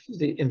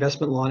the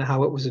investment law and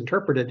how it was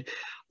interpreted,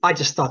 I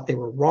just thought they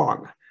were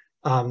wrong,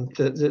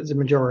 the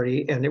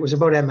majority. And it was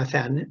about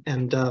MFN,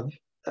 and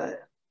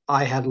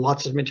I had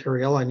lots of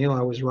material. I knew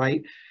I was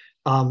right.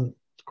 Of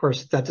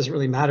course, that doesn't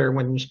really matter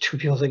when two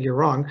people think you're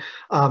wrong.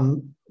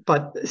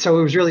 But so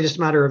it was really just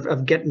a matter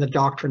of getting the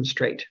doctrine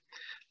straight.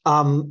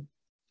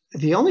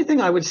 The only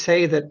thing I would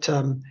say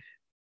that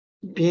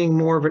being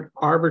more of an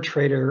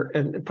arbitrator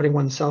and putting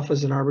oneself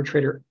as an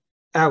arbitrator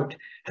out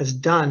has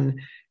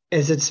done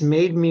is it's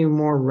made me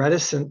more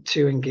reticent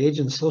to engage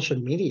in social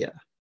media.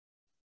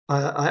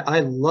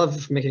 I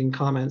love making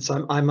comments.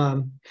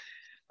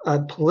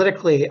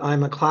 Politically,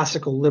 I'm a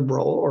classical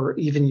liberal, or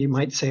even you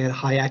might say a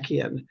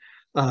Hayekian.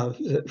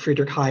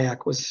 Friedrich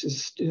Hayek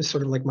is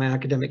sort of like my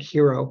academic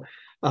hero.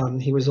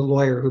 He was a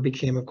lawyer who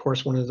became, of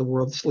course, one of the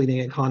world's leading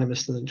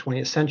economists in the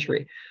 20th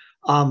century.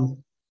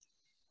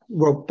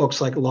 Wrote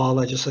books like Law,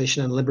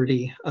 Legislation, and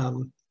Liberty.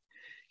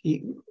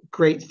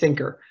 Great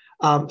thinker.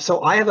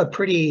 So I have a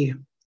pretty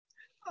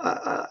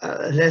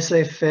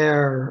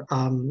laissez-faire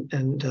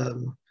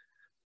and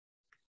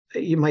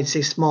you might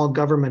say small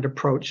government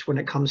approach when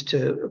it comes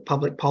to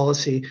public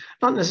policy,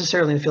 not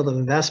necessarily in the field of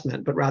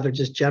investment, but rather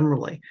just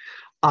generally.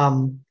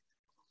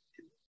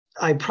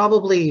 I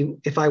probably,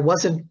 if I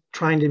wasn't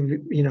trying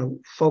to,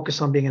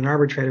 focus on being an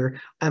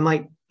arbitrator, I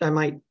might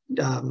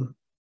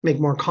make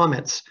more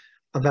comments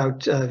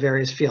about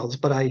various fields.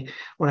 But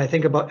when I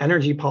think about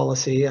energy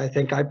policy, I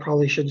think I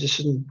probably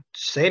shouldn't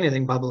say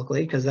anything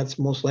publicly, because that's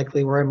most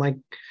likely where I might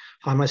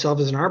find myself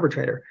as an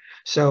arbitrator.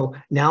 So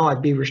now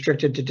I'd be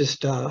restricted to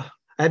just, I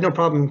had no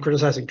problem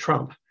criticizing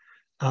Trump,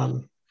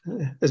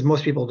 as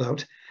most people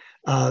don't.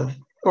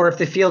 Or if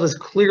the field is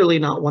clearly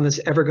not one that's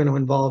ever going to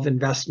involve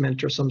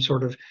investment or some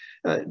sort of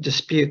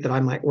dispute that I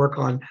might work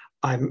on,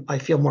 I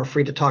feel more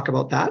free to talk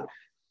about that.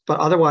 But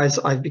otherwise,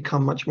 I've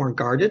become much more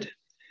guarded.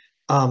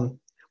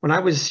 When I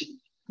was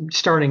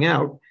starting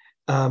out,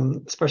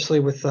 especially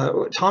with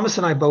Thomas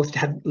and I both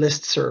had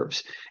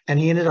listservs, and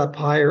he ended up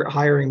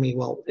hiring me.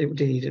 Well,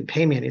 he didn't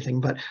pay me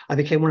anything, but I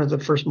became one of the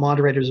first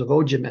moderators of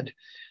OGMID.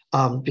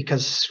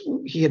 Because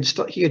he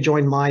had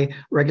joined my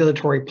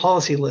regulatory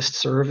policy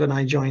listserv, and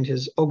I joined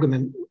his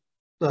OGMID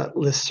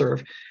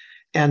listserv,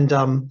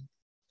 and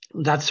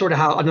that's sort of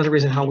how another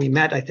reason how we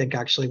met, I think,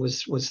 actually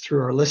was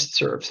through our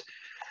listservs.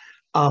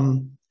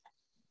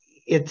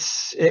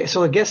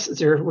 So I guess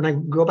when I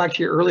go back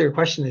to your earlier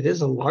question, it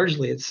is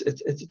largely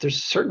there's a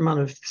certain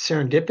amount of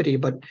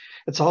serendipity, but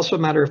it's also a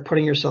matter of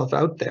putting yourself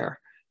out there.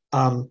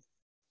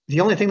 The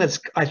only thing that's,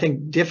 I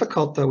think,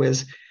 difficult though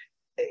is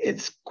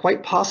it's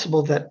quite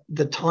possible that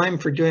the time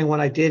for doing what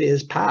I did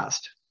is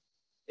past.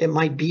 It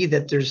might be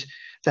that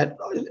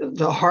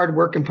the hard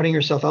work and putting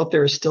yourself out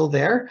there is still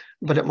there,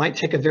 but it might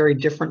take a very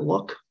different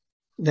look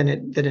than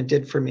it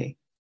did for me.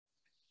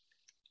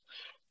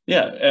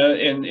 Yeah,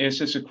 and it's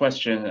just a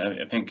question.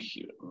 I think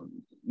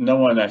no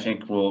one,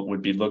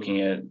 would be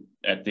looking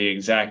at the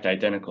exact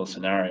identical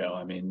scenario.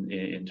 I mean,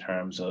 in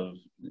terms of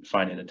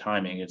finding the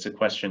timing, it's a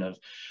question of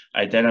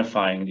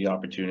identifying the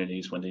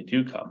opportunities when they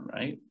do come,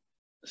 right?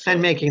 So,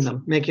 and making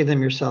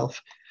them yourself.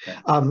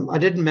 Yeah. I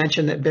didn't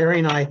mention that Barry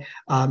and I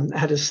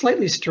had a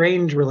slightly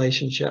strange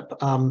relationship.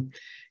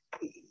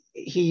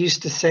 He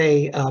used to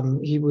say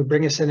he would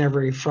bring us in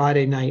every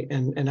Friday night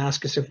and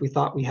ask us if we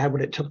thought we had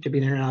what it took to be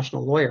an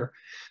international lawyer.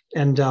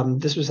 And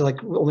this was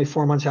like only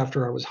 4 months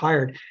after I was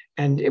hired,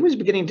 and it was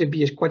beginning to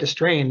be quite a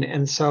strain.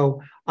 And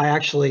so I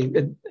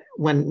actually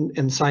went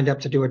and signed up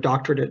to do a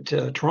doctorate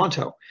at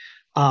Toronto.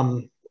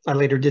 I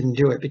later didn't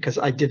do it because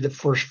I did the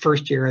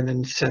first year and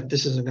then said,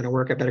 this isn't going to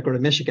work. I better go to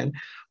Michigan.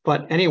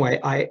 But anyway,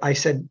 I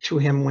said to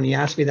him when he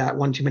asked me that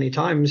one too many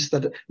times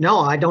that, no,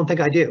 I don't think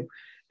I do.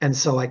 And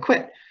so I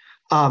quit.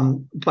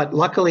 But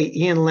luckily,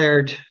 Ian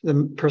Laird,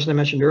 the person I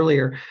mentioned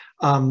earlier,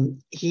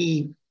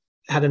 he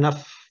had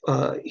enough.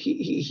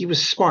 He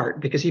was smart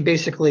because he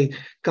basically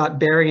got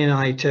Barry and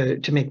I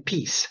to make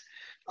peace.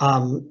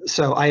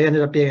 So I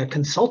ended up being a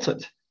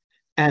consultant.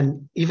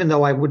 And even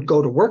though I would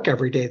go to work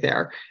every day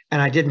there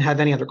and I didn't have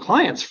any other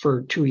clients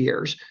for 2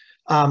 years,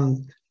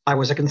 I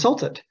was a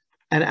consultant.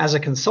 And as a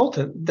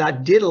consultant,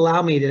 that did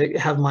allow me to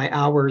have my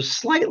hours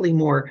slightly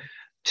more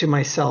to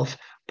myself,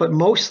 but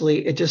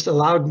mostly it just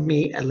allowed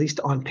me, at least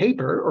on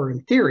paper or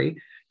in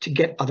theory, to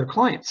get other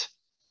clients.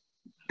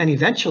 And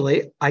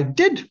eventually I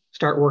did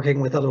start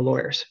working with other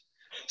lawyers.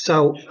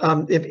 So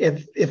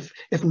if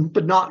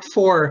but not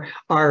for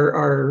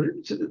our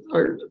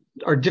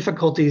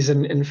difficulties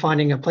in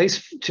finding a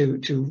place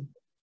to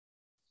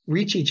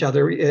reach each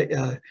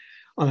other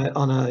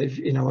on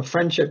a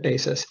friendship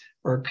basis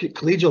or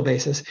collegial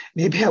basis,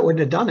 maybe I wouldn't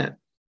have done it.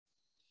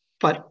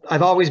 But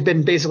I've always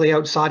been basically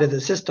outside of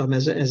the system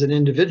as an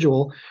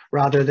individual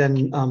rather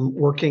than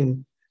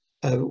working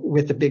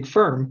with a big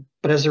firm.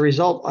 But as a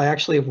result, I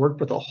actually have worked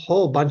with a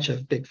whole bunch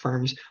of big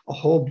firms, a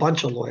whole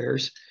bunch of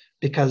lawyers,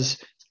 because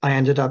I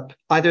ended up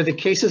either the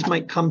cases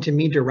might come to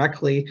me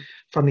directly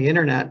from the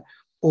internet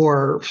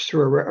or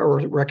through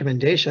a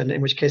recommendation,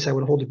 in which case I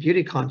would hold a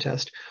beauty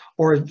contest,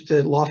 or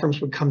the law firms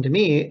would come to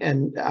me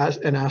and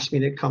ask me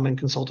to come and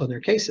consult on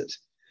their cases.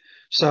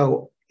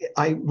 So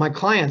my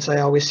clients,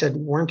 I always said,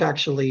 weren't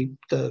actually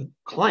the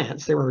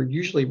clients. They were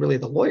usually really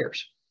the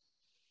lawyers.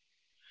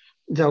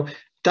 So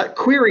that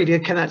query,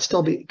 can that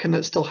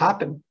still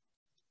happen?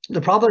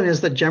 The problem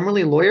is that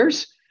generally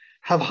lawyers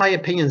have high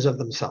opinions of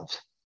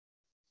themselves.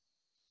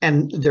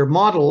 And their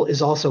model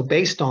is also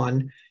based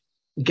on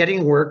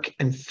getting work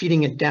and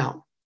feeding it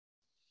down.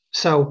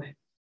 So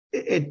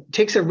it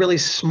takes a really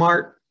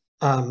smart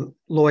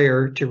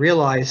lawyer to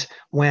realize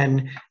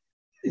when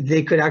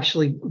they could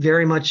actually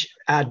very much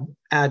add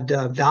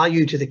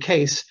value to the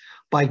case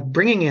by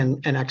bringing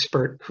in an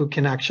expert who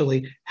can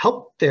actually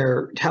help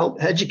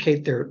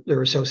educate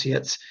their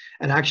associates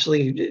and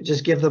actually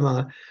just give them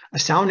a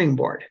sounding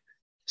board.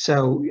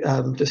 So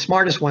the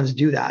smartest ones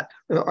do that,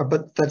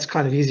 but that's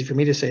kind of easy for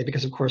me to say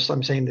because, of course,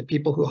 I'm saying the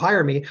people who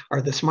hire me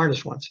are the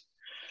smartest ones.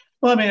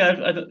 Well, I mean,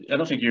 I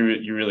don't think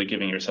you're really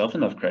giving yourself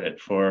enough credit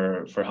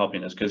for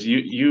helping us, because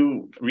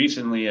you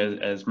recently,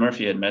 as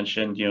Murphy had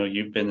mentioned,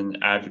 you've been an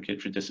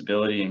advocate for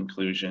disability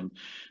inclusion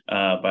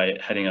by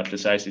heading up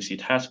this ICC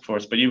task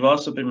force, but you've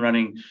also been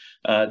running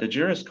the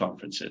jurist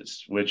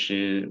conferences, which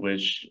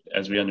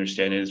as we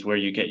understand is where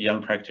you get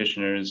young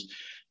practitioners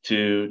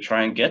to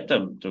try and get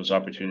them those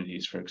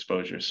opportunities for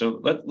exposure.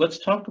 So let's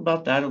talk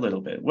about that a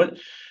little bit.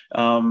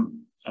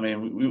 I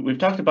mean, we've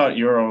talked about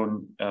your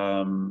own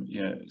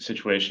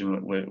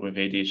situation with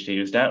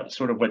ADHD. Is that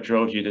sort of what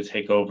drove you to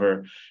take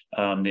over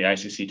the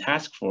ICC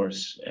task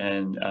force?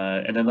 And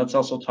then let's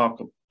also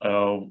talk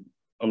a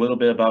little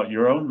bit about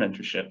your own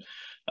mentorship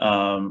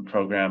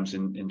programs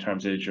in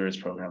terms of the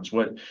jurist programs.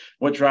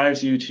 What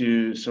drives you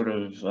to sort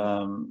of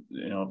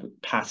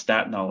pass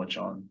that knowledge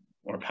on,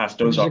 or pass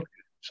those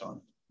opportunities on?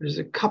 There's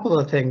a couple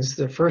of things.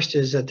 The first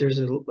is that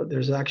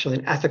there's actually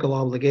an ethical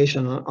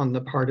obligation on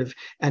the part of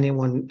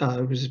anyone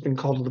who's been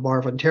called to the Bar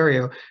of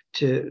Ontario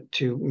to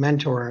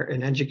mentor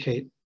and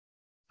educate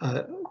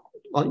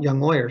young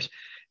lawyers.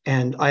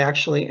 And I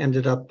actually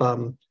ended up,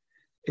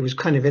 it was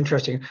kind of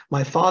interesting.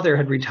 My father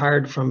had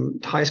retired from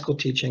high school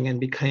teaching and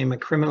became a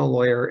criminal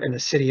lawyer in a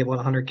city about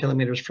 100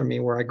 kilometers from me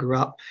where I grew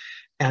up.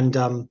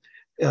 And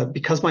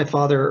because my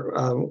father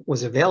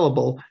was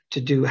available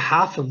to do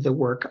half of the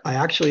work, I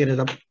actually ended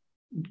up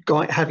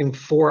having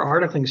 4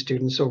 articling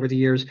students over the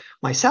years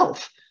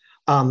myself.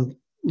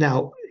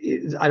 Now,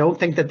 I don't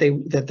think that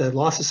the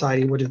Law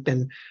Society would have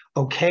been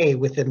okay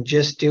with them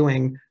just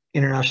doing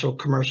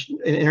public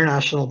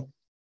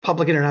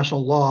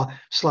international law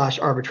 /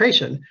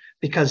 arbitration,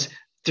 because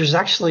there's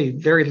actually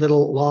very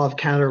little law of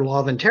Canada or law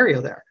of Ontario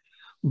there.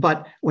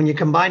 But when you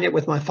combine it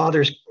with my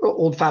father's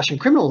old-fashioned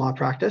criminal law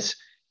practice,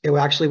 it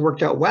actually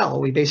worked out well.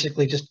 We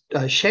basically just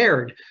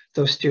shared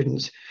those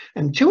students.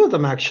 And 2 of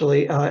them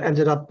actually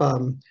ended up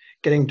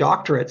getting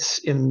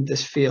doctorates in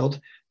this field.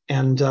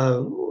 And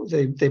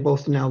they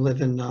both now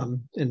live in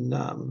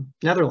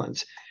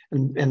Netherlands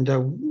and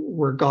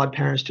were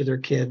godparents to their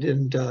kid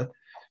and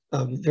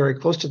very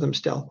close to them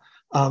still.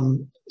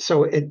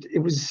 So it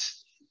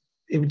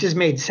just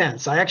made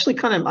sense. I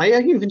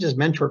even just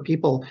mentor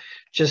people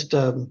just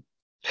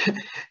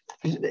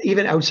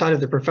even outside of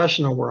the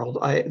professional world.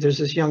 There's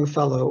this young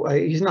fellow,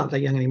 he's not that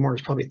young anymore,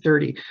 he's probably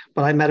 30,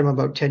 but I met him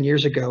about 10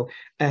 years ago,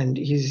 and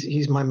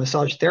he's my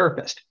massage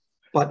therapist.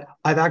 But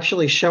I've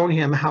actually shown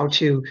him how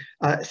to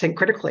think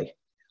critically.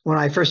 When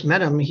I first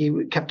met him,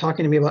 he kept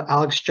talking to me about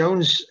Alex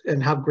Jones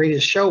and how great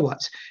his show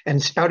was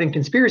and spouting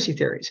conspiracy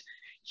theories.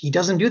 He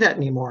doesn't do that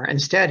anymore.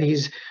 Instead,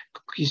 he's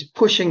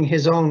pushing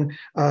his own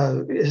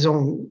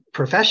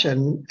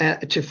profession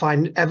to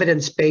find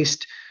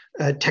evidence-based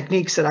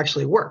techniques that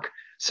actually work.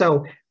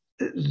 So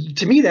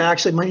to me, that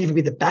actually might even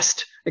be the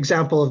best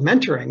example of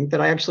mentoring,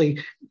 that I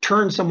actually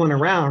turned someone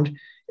around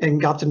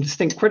and got them to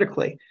think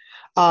critically.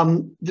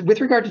 With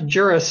regard to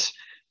jurists,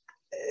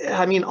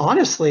 I mean,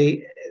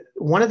 honestly,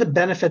 one of the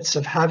benefits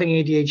of having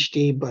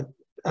ADHD, but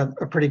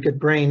a pretty good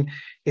brain,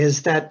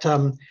 is that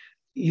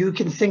you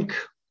can think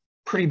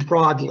pretty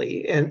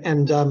broadly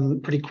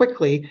and pretty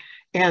quickly.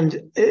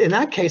 And in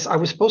that case, I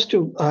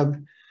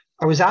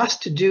was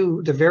asked to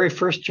do the very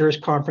first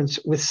jurist conference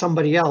with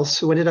somebody else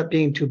who ended up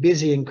being too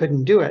busy and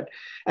couldn't do it.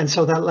 And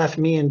so that left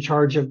me in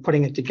charge of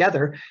putting it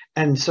together.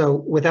 And so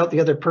without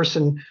the other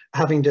person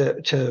having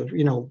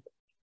to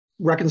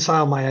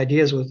reconcile my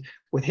ideas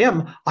with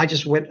him, I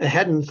just went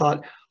ahead and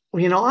thought,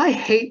 well, I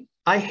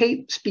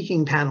hate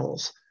speaking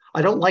panels.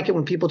 I don't like it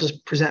when people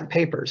just present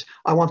papers.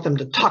 I want them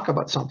to talk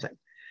about something.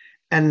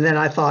 And then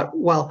I thought,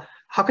 well,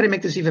 how can I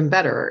make this even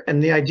better?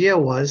 And the idea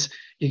was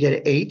you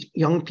get 8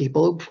 young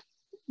people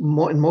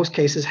who in most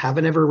cases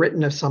haven't ever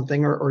written of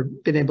something or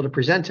been able to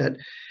present it.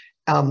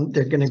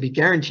 They're going to be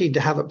guaranteed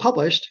to have it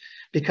published,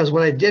 because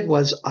what I did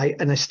was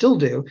and I still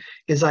do,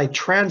 is I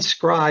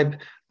transcribe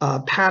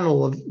a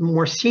panel of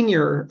more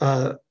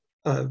senior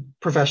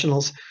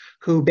professionals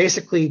who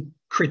basically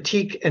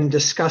critique and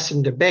discuss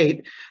and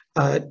debate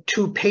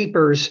 2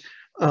 papers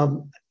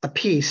a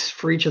piece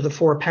for each of the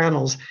 4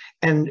 panels.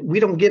 And we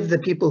don't give the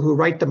people who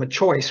write them a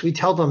choice. We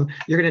tell them,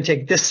 you're going to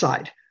take this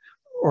side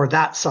or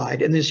that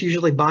side, and it's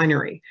usually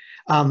binary.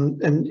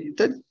 And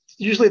that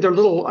usually they're a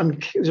little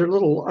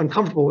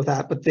uncomfortable with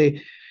that, but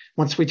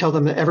once we tell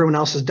them that everyone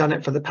else has done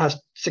it for the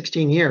past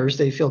 16 years,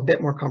 they feel a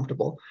bit more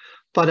comfortable.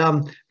 But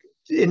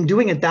in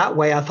doing it that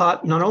way, I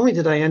thought not only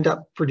did I end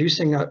up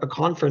producing a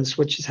conference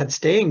which has had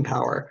staying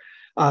power,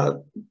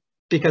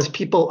 because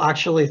people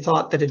actually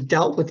thought that it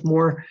dealt with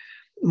more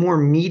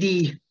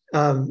meaty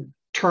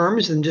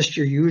terms than just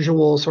your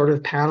usual sort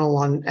of panel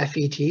on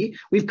FET.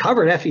 We've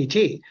covered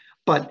FET,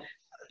 but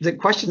the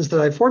questions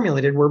that I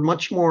formulated were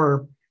much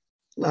more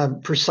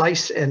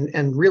precise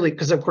and really,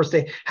 because of course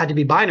they had to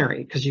be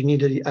binary because you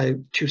needed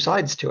 2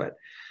 sides to it.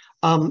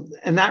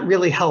 And that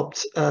really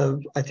helped.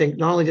 I think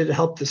not only did it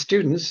help the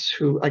students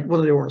who,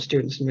 well, they weren't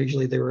students, and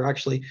usually they were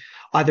actually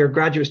either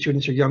graduate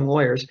students or young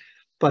lawyers,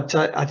 but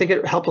I think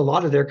it helped a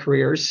lot of their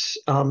careers.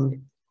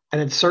 And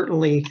it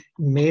certainly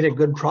made a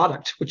good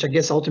product, which I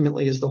guess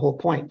ultimately is the whole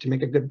point, to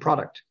make a good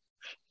product.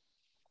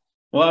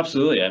 Well,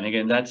 absolutely. I think,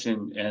 and that's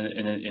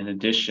in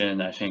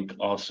addition, I think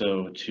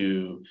also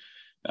to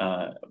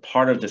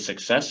part of the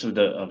success of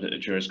the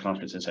jurist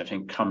conferences, I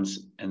think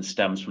comes and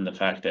stems from the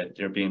fact that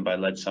they're being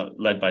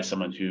led by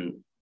someone who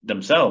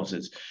themselves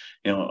is,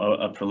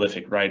 a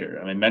prolific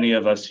writer. I mean, many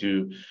of us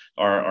who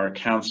are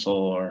counsel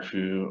or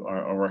who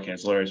are working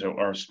as lawyers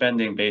are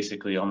spending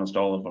basically almost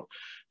all of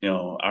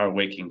our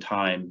waking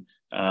time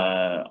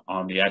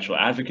on the actual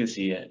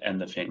advocacy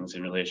and the things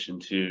in relation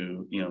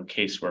to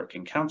casework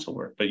and counsel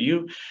work. But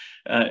you've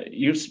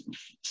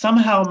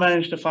somehow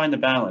managed to find the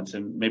balance,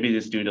 and maybe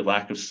it's due to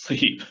lack of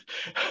sleep.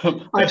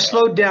 I've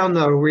slowed down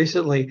though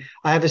recently.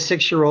 I have a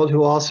 6-year-old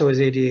who also has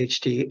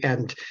ADHD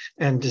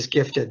and is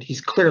gifted.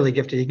 He's clearly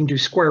gifted. He can do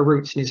square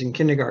roots and he's in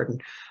kindergarten,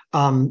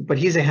 but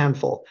he's a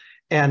handful.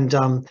 And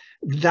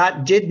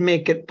that did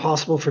make it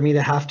possible for me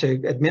to have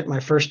to admit my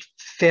first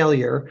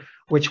failure,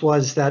 which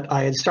was that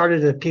I had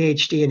started a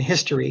PhD in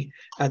history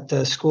at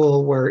the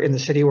school in the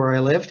city where I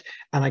lived.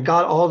 And I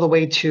got all the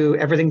way to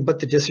everything but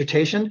the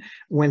dissertation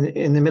when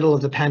in the middle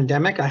of the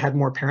pandemic, I had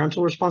more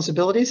parental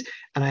responsibilities.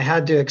 And I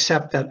had to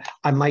accept that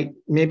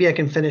maybe I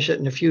can finish it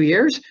in a few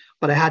years,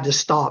 but I had to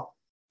stop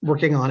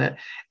working on it.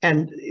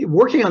 And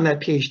working on that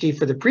PhD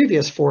for the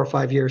previous 4 or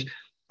 5 years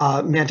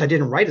meant I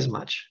didn't write as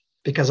much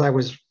because I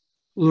was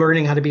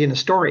learning how to be an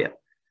historian.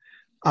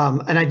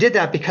 And I did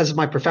that because of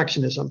my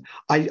perfectionism.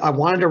 I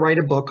wanted to write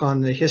a book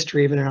on the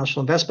history of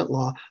international investment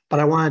law, but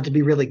I wanted to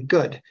be really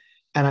good.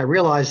 And I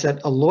realized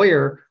that a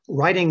lawyer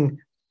writing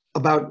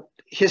about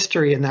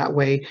history in that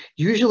way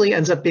usually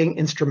ends up being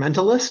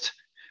instrumentalist,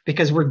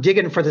 because we're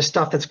digging for the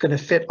stuff that's going to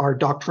fit our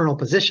doctrinal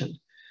position.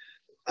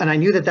 And I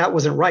knew that that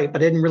wasn't right,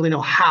 but I didn't really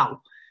know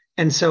how.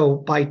 And so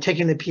by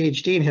taking the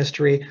PhD in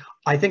history,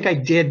 I think I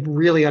did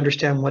really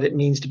understand what it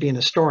means to be an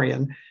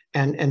historian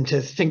and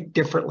to think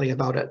differently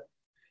about it.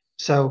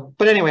 So,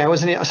 but anyway,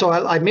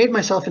 I made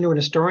myself into an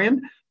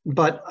historian,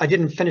 but I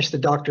didn't finish the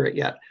doctorate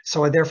yet.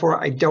 So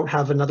therefore I don't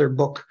have another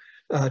book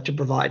to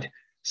provide.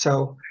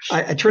 So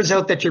it turns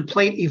out that your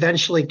plate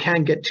eventually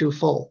can get too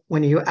full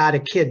when you add a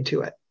kid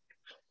to it.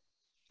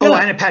 Oh,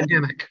 and a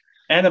pandemic.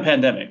 And a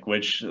pandemic,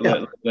 which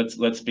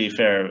let's be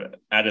fair,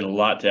 added a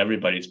lot to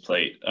everybody's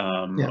plate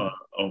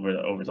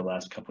over the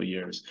last couple of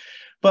years.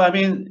 But I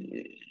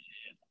mean,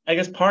 I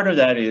guess part of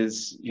that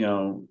is,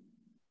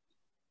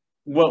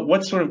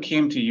 what sort of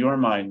came to your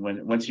mind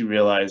once you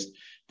realized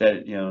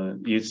that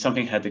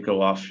something had to go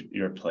off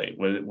your plate?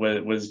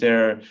 Was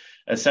there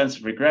a sense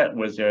of regret?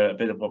 Was there a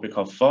bit of what we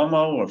call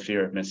FOMO, or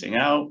fear of missing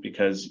out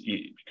because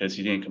you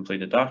didn't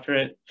complete a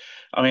doctorate?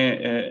 I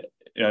mean,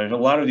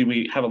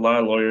 we have a lot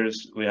of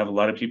lawyers. We have a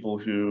lot of people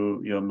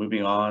who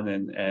moving on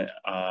and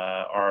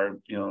are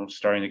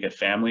starting to get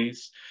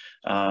families,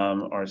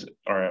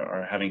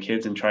 are having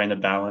kids and trying to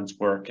balance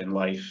work and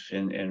life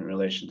in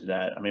relation to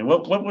that. I mean,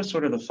 what was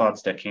sort of the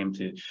thoughts that came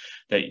to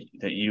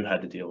that you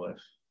had to deal with?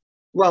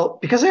 Well,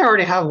 because I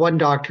already have one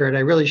doctorate, I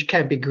really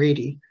can't be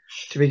greedy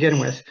to begin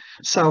with.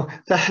 So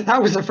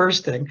that was the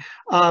first thing.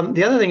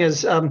 The other thing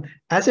is,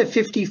 as a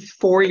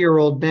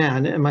 54-year-old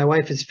man, and my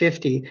wife is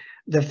 50,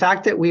 the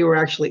fact that we were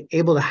actually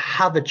able to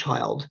have a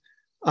child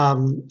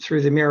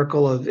through the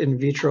miracle of in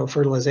vitro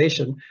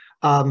fertilization,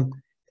 I've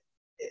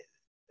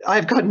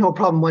got no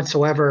problem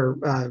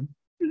whatsoever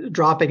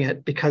dropping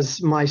it, because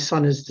my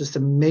son is this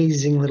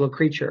amazing little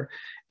creature,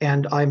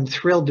 and I'm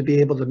thrilled to be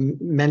able to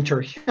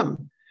mentor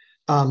him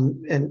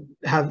and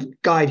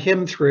guide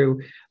him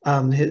through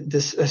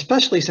this,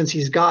 especially since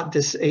he's got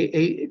this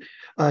a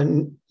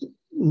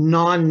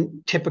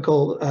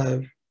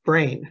non-typical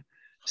brain.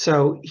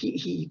 So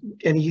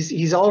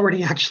he's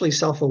already actually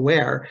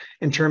self-aware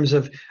in terms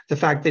of the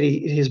fact that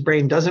his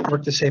brain doesn't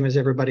work the same as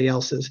everybody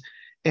else's.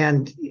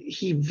 And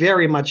he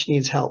very much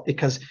needs help,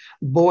 because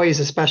boys,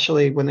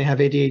 especially when they have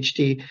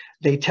ADHD,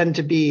 they tend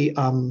to be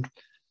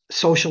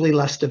socially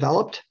less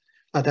developed.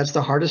 That's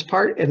the hardest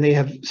part. And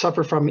they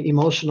suffer from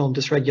emotional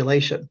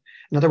dysregulation.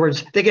 In other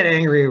words, they get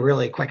angry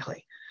really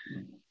quickly.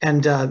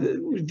 And as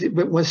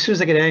soon as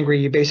they get angry,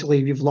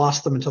 you've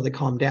lost them until they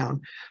calm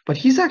down. But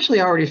he's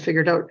actually already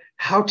figured out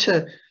how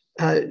to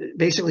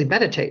basically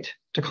meditate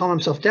to calm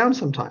himself down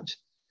sometimes.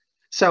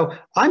 So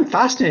I'm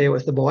fascinated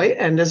with the boy.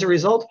 And as a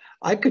result,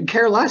 I could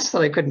care less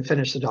that I couldn't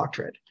finish the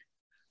doctorate.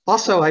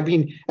 Also, I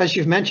mean, as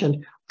you've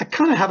mentioned, I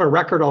kind of have a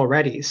record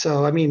already.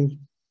 So, I mean,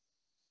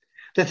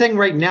 the thing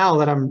right now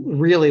that I'm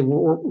really,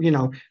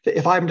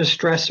 if I'm to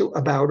stress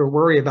about or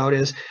worry about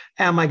is,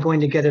 am I going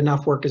to get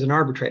enough work as an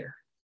arbitrator?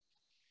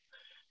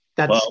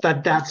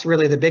 That's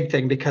really the big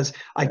thing, because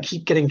I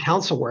keep getting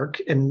counsel work,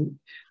 and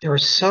there are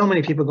so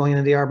many people going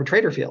into the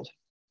arbitrator field.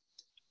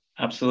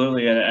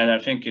 Absolutely, and I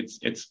think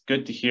it's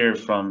good to hear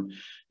from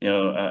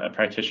a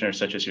practitioner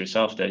such as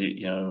yourself that,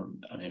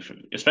 I mean,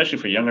 especially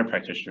for younger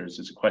practitioners,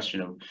 it's a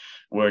question of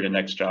where the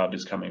next job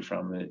is coming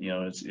from.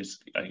 It's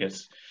I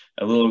guess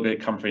a little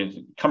bit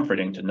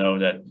comforting to know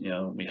that,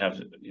 we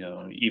have,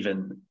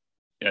 even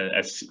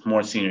as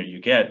more senior you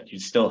get, you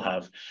still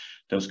have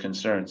those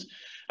concerns.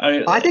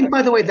 I think,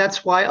 by the way,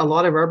 that's why a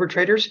lot of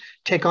arbitrators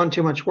take on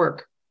too much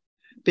work,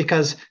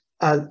 because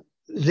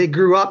they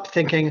grew up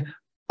thinking,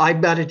 I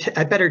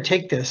better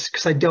take this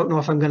because I don't know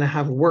if I'm going to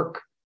have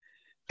work.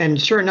 And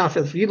sure enough,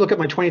 if you look at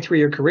my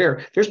 23-year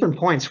career, there's been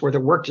points where the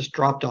work just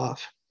dropped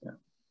off. Yeah.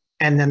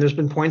 And then there's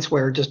been points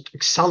where it just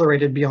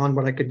accelerated beyond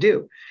what I could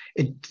do.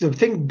 The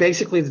thing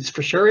basically that's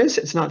for sure is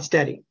it's not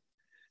steady.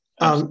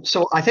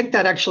 So I think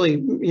that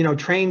actually,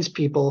 trains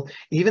people,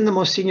 even the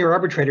most senior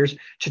arbitrators,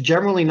 to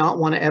generally not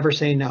want to ever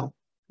say no.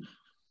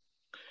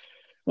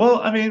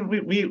 Well, I mean,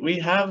 we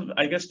have,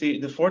 I guess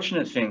the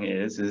fortunate thing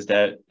is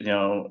that,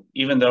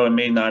 even though it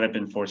may not have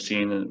been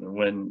foreseen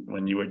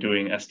when you were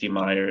doing S.D.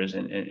 Myers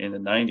in the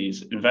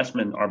 90s,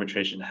 investment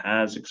arbitration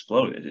has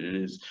exploded.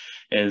 It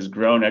has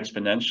grown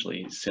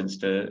exponentially since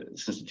the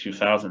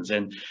 2000s.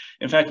 And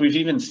in fact, we've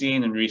even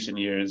seen in recent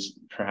years,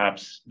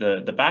 perhaps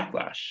the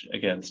backlash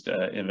against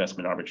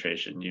investment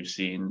arbitration. You've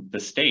seen the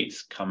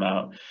states come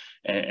out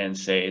and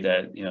say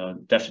that,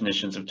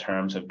 definitions of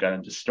terms have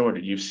gotten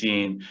distorted. You've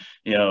seen,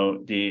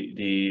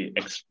 the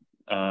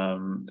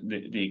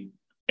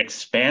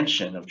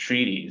expansion of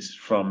treaties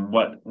from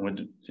what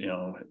would,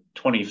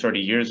 20, 30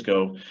 years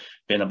ago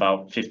been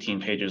about 15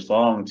 pages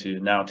long to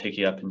now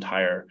taking up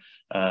entire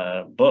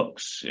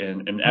books.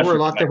 And there were a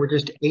lot that were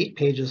just 8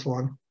 pages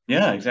long.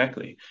 Yeah,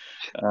 exactly.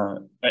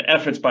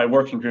 Efforts by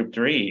Working Group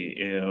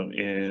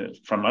 3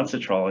 from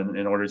UNCITRAL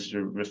in order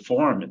to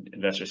reform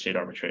investor-state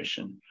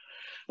arbitration.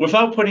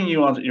 Without putting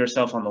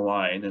yourself on the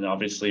line, and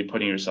obviously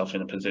putting yourself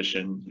in a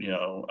position,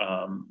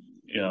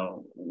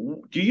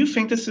 do you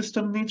think the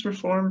system needs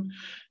reform?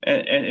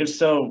 And if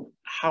so,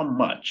 how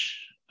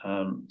much?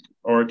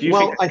 Or do you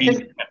think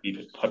it can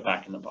be put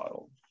back in the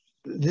bottle?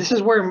 This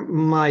is where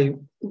my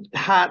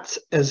hat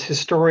as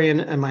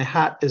historian and my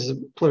hat as a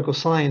political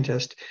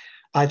scientist,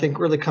 I think,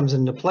 really comes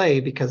into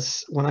play,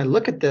 because when I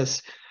look at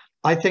this,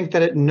 I think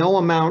that no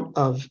amount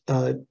of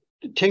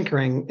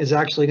tinkering is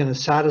actually going to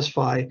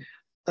satisfy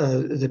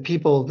the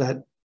people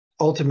that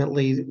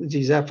ultimately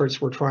these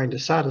efforts were trying to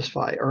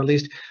satisfy, or at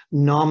least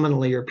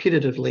nominally or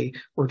putatively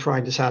were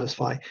trying to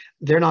satisfy.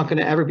 They're not going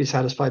to ever be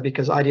satisfied,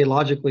 because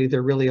ideologically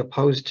they're really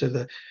opposed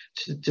to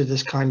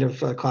this kind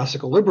of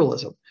classical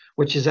liberalism,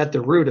 which is at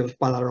the root of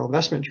bilateral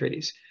investment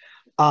treaties.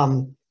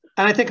 And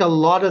I think a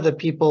lot of the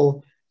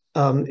people,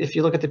 if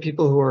you look at the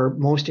people who are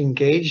most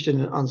engaged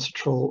in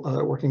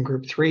UNCITRAL Working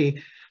Group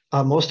 3,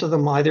 most of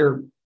them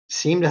either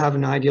seem to have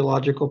an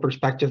ideological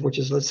perspective, which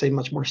is, let's say,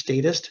 much more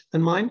statist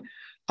than mine.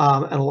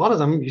 And a lot of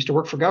them used to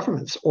work for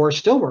governments or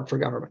still work for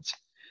governments.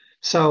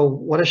 So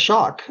what a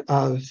shock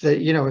that,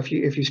 if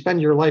you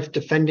spend your life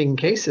defending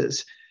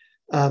cases,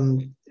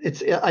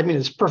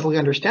 it's perfectly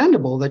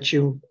understandable that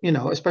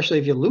especially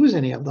if you lose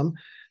any of them,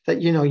 that,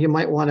 you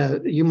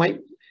might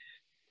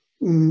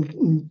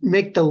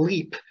make the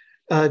leap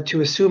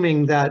to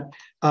assuming that,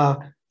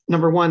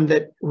 number one,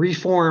 that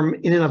reform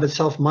in and of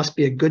itself must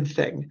be a good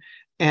thing,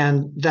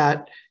 and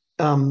that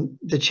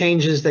the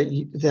changes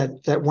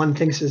that one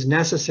thinks is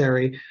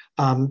necessary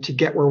to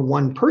get where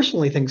one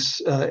personally thinks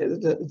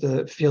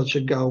the field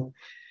should go,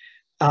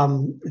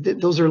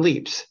 those are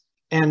leaps.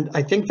 And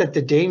I think that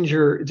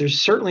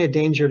there's certainly a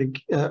danger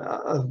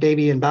of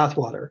baby in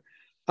bathwater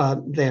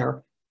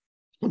there.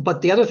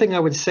 But the other thing I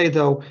would say,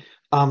 though,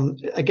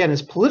 again,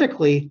 is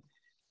politically,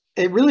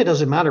 it really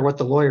doesn't matter what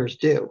the lawyers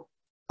do,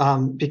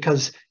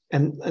 because,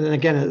 and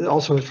again,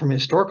 also from a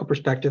historical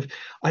perspective,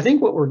 I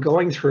think what we're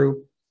going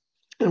through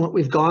and what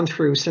we've gone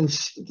through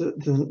since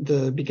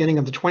the beginning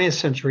of the 20th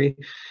century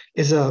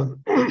is a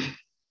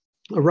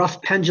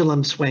rough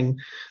pendulum swing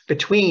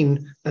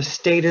between a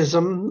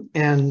statism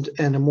and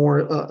a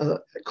more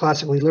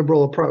classically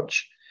liberal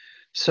approach.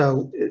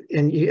 So,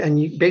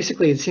 and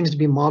basically, it seems to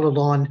be modeled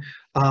on.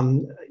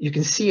 You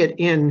can see it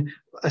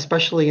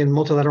especially in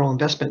multilateral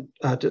investment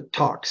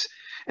talks.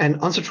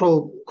 And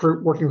UNCITRAL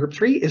Working Group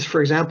 3 is,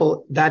 for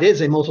example, that is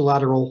a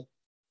multilateral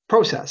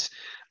process.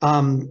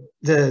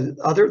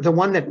 The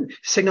one that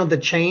signaled the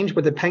change,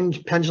 where the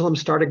pendulum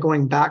started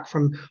going back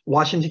from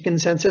Washington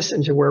Consensus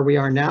into where we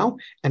are now,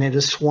 and it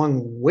has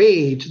swung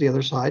way to the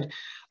other side,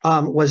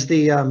 was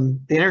the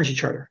Energy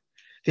Charter.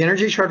 The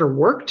Energy Charter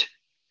worked,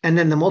 and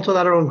then the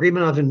multilateral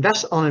agreement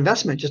on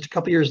investment just a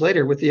couple of years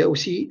later with the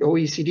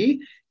OECD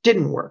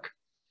didn't work.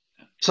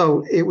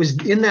 So it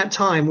was in that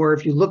time where,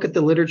 if you look at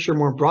the literature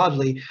more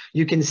broadly,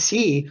 you can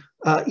see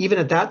even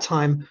at that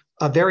time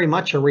very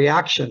much a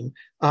reaction.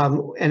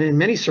 And in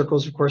many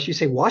circles, of course, you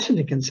say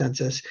Washington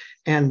Consensus,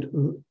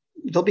 and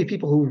there'll be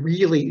people who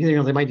really,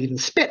 they might even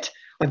spit,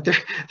 like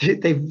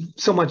they've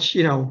so much,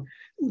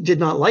 did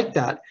not like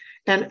that.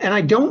 And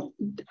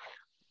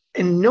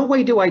in no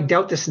way do I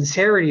doubt the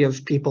sincerity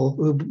of people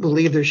who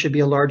believe there should be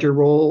a larger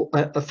role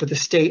for the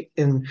state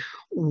in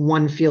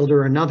one field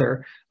or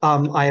another.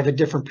 I have a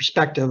different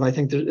perspective. I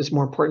think that it's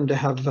more important to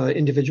have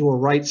individual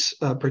rights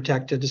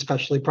protected,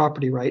 especially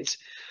property rights.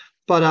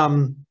 But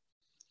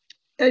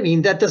I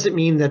mean, that doesn't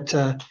mean that.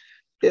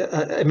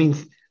 I mean,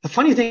 the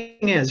funny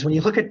thing is, when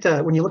you look at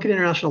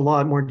international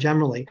law more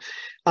generally,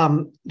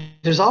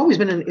 there's always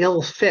been an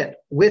ill fit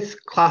with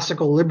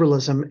classical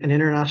liberalism and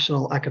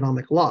international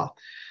economic law.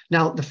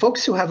 Now, the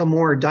folks who have a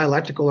more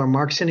dialectical or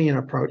Marxian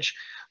approach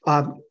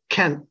I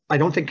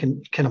don't think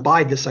can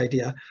abide this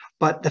idea.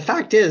 But the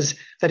fact is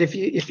that if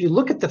you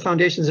look at the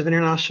foundations of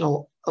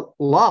international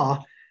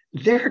law,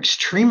 they're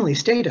extremely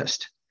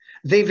statist.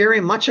 They very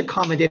much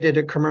accommodated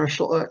a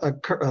commercial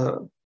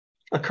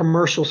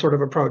sort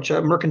of approach,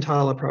 a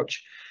mercantile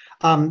approach.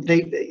 An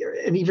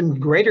even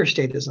greater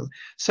statism.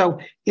 So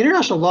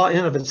international law in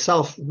and of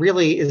itself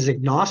really is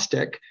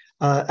agnostic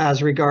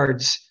as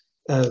regards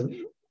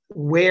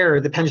where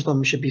the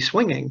pendulum should be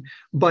swinging,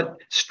 but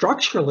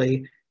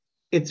structurally,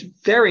 it's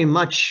very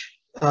much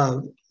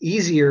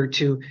easier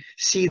to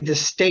see the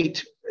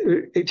state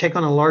take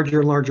on a larger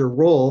and larger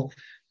role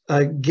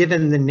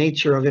given the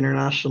nature of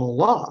international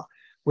law,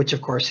 which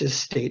of course is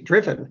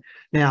state-driven.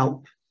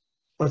 Now,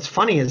 what's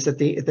funny is that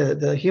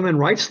the human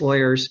rights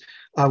lawyers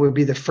would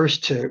be the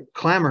first to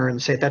clamor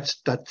and say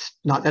that's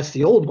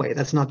the old way.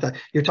 That's not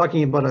you're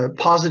talking about a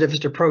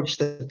positivist approach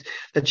that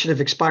should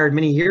have expired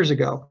many years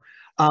ago.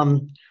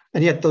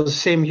 And yet those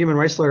same human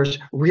rights lawyers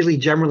really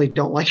generally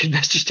don't like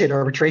investor-state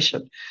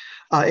arbitration.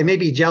 It may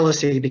be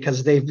jealousy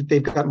because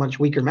they've got much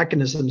weaker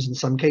mechanisms in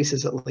some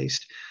cases, at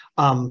least,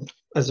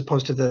 as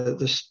opposed to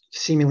the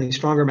seemingly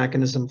stronger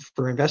mechanism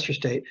for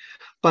investor-state.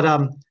 But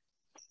I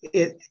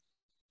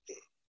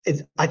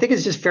think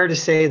it's just fair to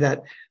say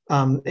that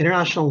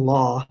international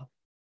law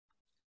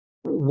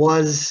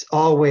was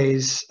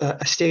always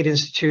a state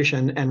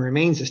institution and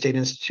remains a state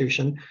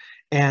institution.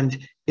 And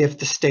if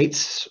the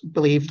states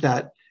believe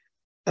that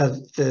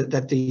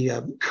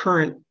the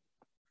current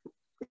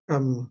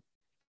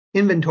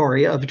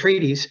inventory of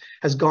treaties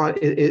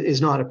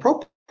is not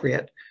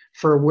appropriate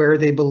for where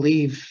they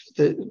believe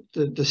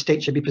the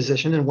state should be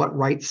positioned and what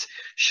rights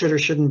should or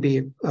shouldn't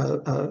be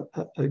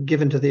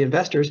given to the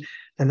investors,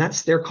 then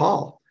that's their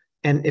call.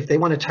 And if they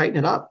want to tighten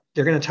it up,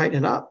 they're going to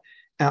tighten it up.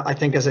 I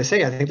think, as I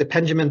say, I think the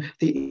pendulum,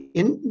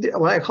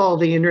 what I call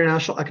the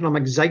international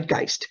economic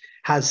zeitgeist,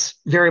 has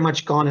very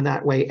much gone in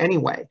that way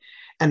anyway.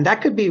 And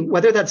that could be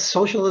whether that's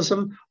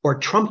socialism or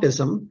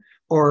Trumpism,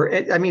 or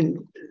I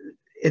mean,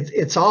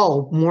 it's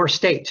all more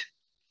state,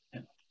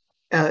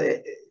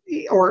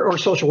 or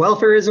social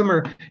welfareism,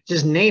 or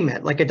just name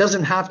it. Like, it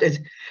doesn't have to.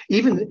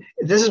 Even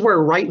this is where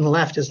right and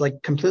left is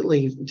like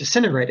completely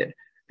disintegrated,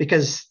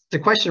 because the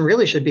question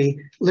really should be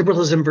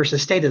liberalism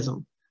versus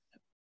statism,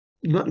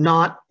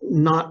 not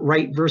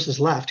right versus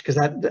left, because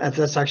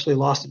that's actually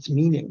lost its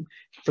meaning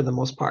for the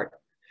most part.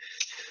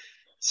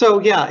 So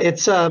yeah,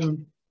 it's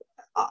I'm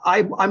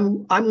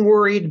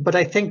worried, but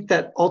I think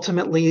that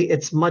ultimately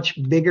it's much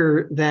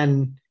bigger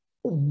than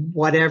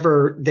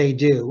whatever they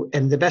do.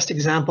 And the best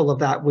example of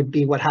that would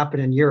be what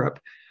happened in Europe.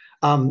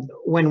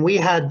 When we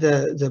had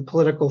the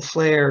political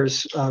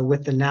flares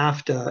with the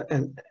NAFTA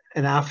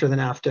and after the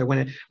NAFTA,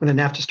 when the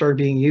NAFTA started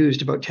being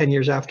used about 10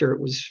 years after it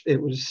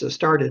was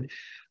started,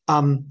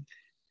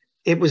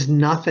 it was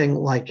nothing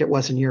like it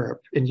was in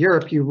Europe. In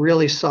Europe, you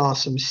really saw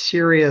some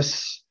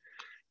serious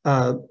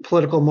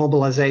political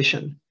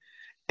mobilization.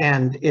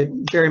 And it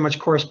very much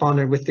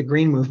corresponded with the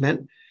Green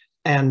Movement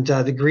and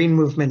the Green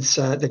Movement's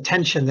the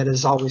tension that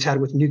it's always had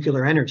with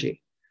nuclear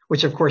energy,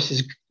 which of course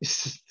is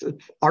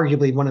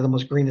arguably one of the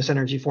most greenest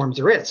energy forms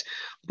there is.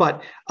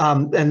 But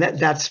and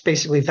that's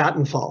basically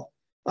Vattenfall,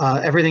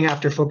 everything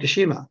after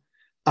Fukushima,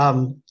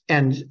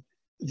 and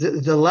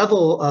the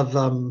level of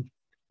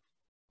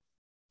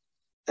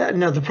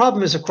now the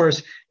problem is, of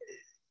course,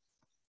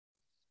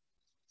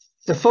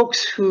 the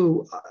folks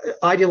who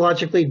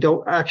ideologically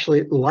don't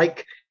actually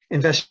like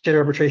investor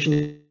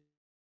arbitration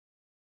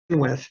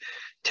with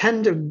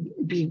tend to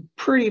be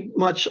pretty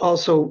much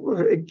also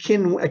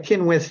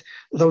akin with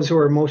those who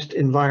are most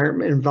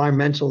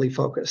environmentally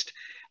focused.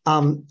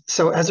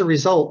 So as a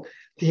result,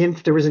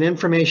 there was an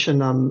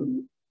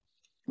information,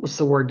 what's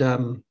the word,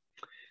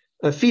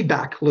 a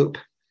feedback loop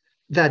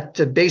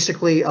that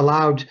basically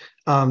allowed,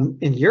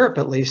 in Europe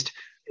at least,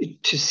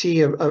 to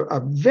see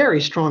a very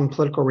strong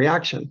political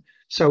reaction.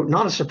 So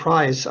not a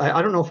surprise.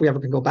 I don't know if we ever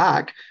can go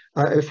back.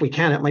 If we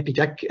can, it might be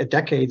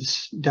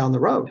decades down the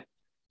road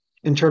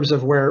in terms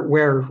of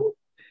where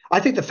I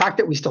think the fact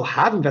that we still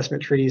have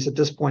investment treaties at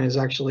this point is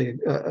actually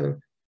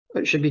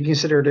should be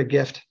considered a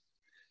gift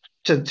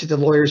to the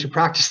lawyers who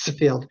practice the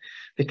field,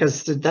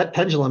 because that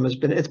pendulum it's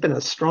been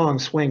a strong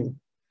swing.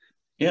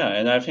 Yeah,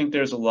 and I think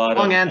there's a lot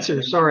long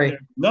answer. Sorry.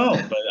 No,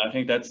 but I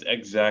think that's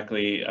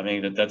exactly. I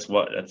mean,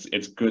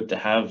 it's good to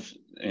have,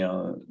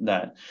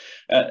 that.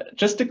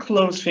 Just to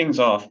close things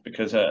off,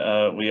 because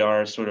we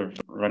are sort of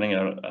running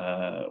out.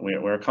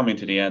 We're coming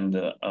to the end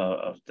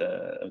of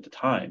the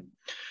time.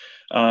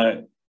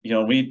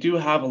 we do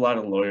have a lot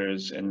of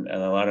lawyers and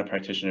a lot of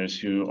practitioners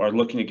who are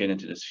looking to get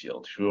into this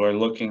field, who are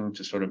looking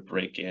to sort of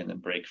break in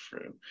and break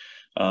through,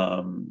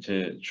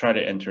 to try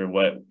to enter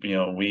what,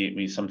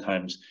 we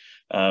sometimes,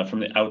 from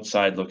the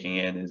outside looking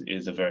in,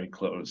 is a very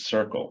closed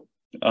circle.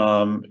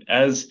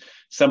 As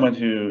someone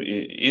who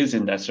is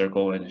in that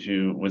circle and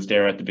who was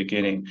there at the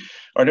beginning,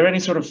 are there any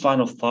sort of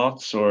final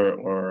thoughts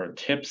or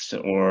tips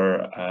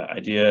or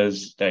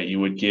ideas that you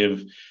would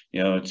give,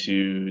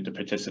 to the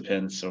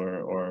participants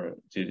or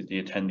to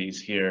the attendees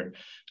here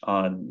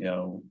on,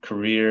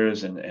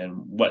 careers and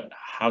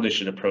how they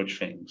should approach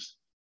things?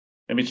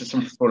 Maybe just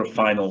some sort of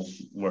final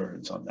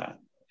words on that.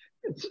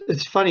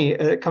 It's funny,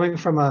 coming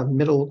from a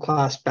middle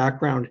class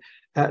background,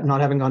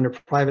 not having gone to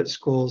private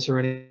schools or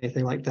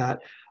anything like that.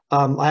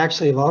 I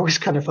actually have always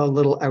kind of felt a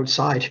little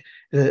outside,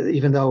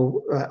 even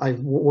though I've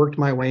worked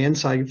my way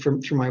inside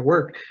through my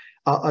work.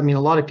 I mean,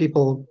 a lot of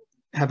people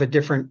have a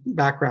different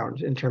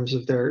background in terms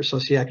of their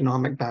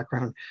socioeconomic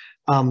background.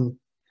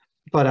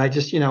 But I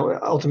just,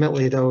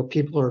 ultimately, though,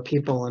 people are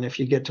people, and if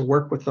you get to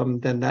work with them,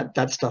 then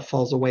that stuff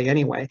falls away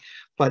anyway.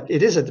 But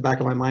it is at the back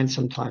of my mind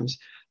sometimes.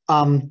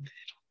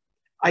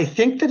 I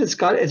think that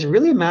it's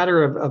really a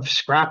matter of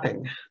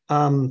scrapping,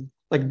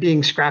 like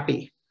being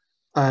scrappy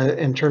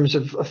in terms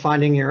of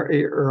finding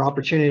your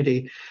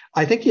opportunity.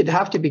 I think you'd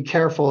have to be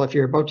careful if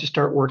you're about to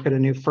start work at a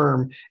new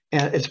firm.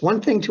 And it's one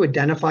thing to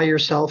identify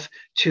yourself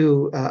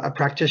to a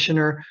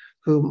practitioner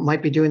who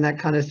might be doing that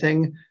kind of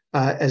thing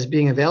as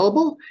being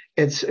available.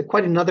 It's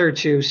quite another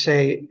to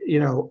say,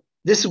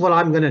 this is what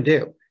I'm going to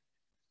do.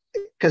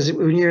 Because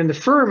when you're in the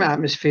firm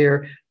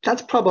atmosphere,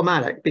 that's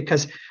problematic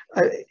because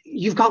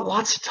you've got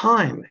lots of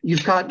time.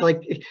 You've got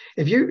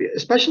if you,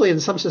 especially in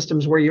some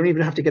systems where you don't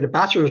even have to get a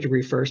bachelor's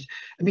degree first.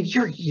 I mean,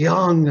 you're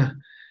young,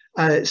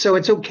 so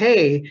it's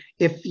okay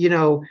if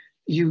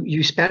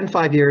you spend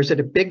 5 years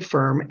at a big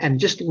firm and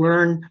just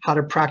learn how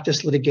to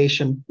practice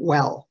litigation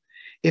well.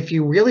 If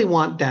you really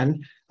want,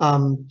 then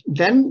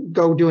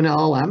go do an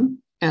LLM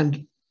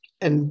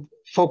and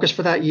focus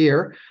for that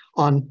year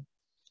on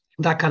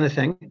that kind of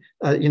thing,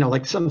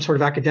 like some sort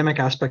of academic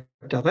aspect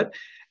of it.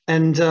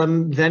 And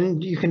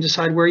then you can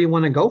decide where you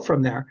want to go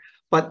from there.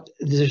 But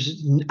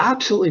there's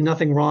absolutely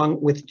nothing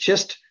wrong with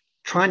just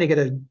trying to get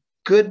a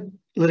good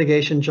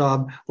litigation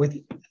job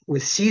with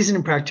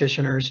seasoned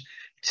practitioners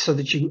so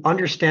that you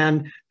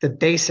understand the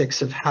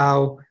basics of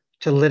how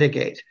to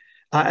litigate.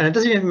 And it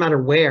doesn't even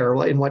matter where,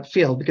 in what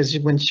field, because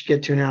once you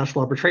get to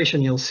international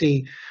arbitration, you'll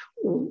see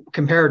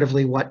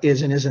comparatively what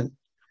is and isn't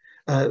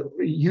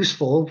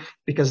useful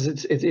because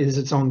it is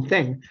its own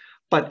thing.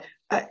 But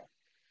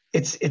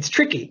it's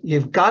tricky.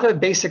 You've got to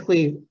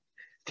basically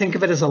think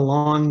of it as a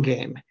long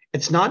game.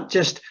 It's not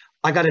just,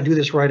 I got to do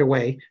this right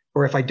away,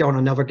 or if I don't,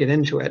 I'll never get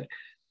into it.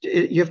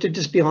 You have to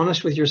just be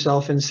honest with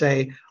yourself and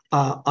say,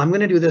 I'm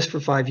going to do this for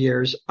 5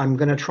 years. I'm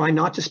going to try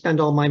not to spend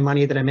all my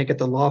money that I make at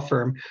the law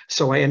firm,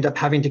 so I end up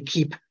having to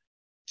keep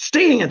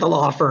staying at the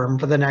law firm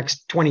for the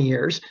next 20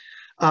 years.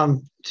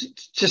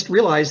 Just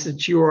realize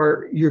that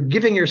you're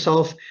giving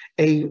yourself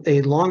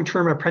a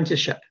long-term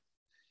apprenticeship,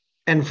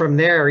 and from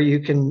there you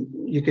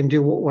can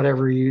do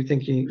whatever you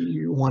think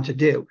you want to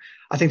do.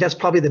 I think that's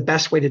probably the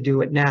best way to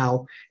do it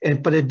now.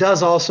 But it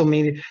does also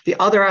mean the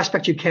other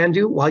aspect you can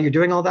do while you're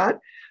doing all that,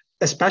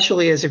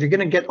 especially is if you're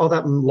going to get all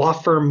that law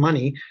firm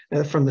money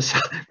from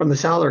the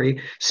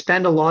salary,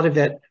 spend a lot of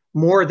it,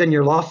 more than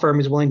your law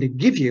firm is willing to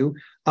give you,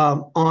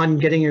 on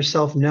getting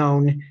yourself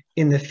known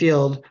in the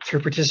field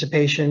through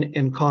participation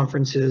in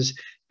conferences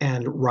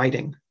and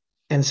writing.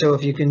 And so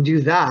if you can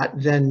do that,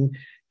 then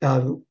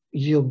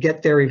you'll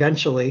get there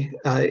eventually,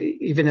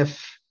 even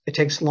if it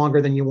takes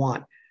longer than you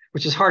want,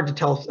 which is hard to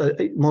tell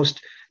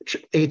most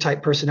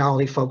A-type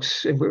personality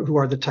folks who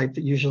are the type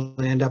that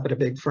usually end up at a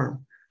big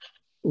firm.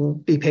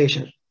 Be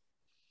patient.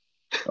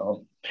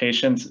 Well,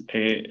 patience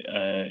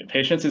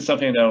is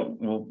something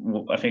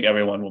that I think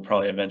everyone will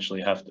probably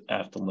eventually have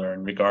to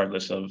learn,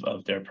 regardless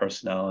of their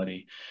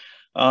personality.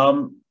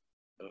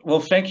 Well,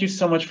 thank you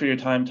so much for your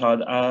time,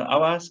 Todd.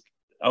 I'll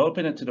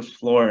open it to the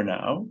floor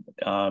now.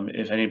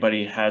 If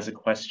anybody has a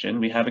question,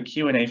 we have a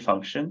Q&A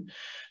function,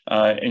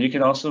 and you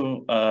can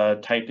also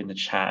type in the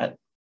chat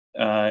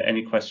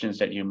any questions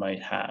that you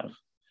might have.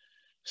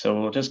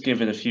 So we'll just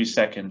give it a few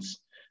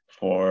seconds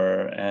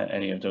for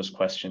any of those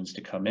questions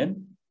to come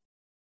in.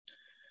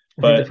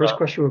 I think the first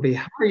question would be,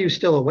 how are you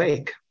still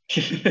awake?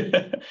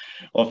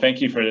 Well,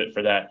 thank you for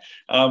that.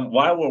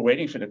 While we're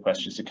waiting for the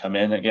questions to come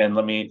in, again,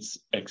 let me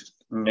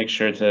make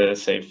sure to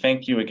say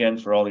thank you again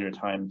for all your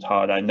time,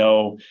 Todd. I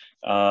know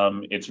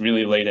it's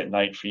really late at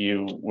night for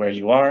you where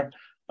you are,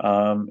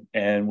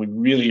 and we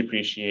really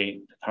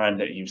appreciate the time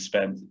that you've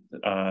spent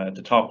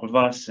to talk with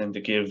us and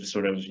to give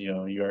sort of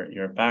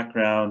your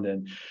background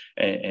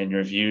and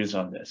your views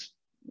on this.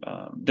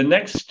 The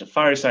next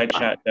fireside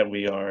chat that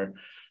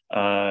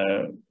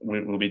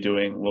we'll be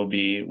doing will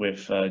be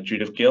with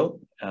Judith Gill,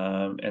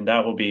 and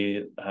that will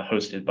be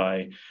hosted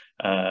by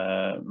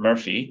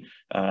Murphy,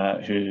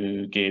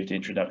 who gave the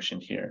introduction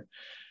here.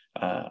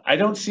 I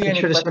don't see any. Make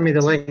sure to send me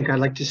the link. I'd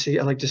like to see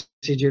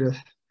Judith.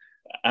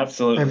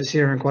 Absolutely. I haven't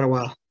seen her in quite a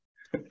while.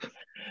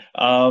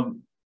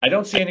 I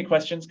don't see any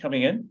questions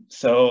coming in,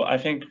 so I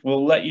think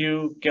we'll let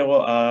you go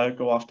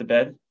off to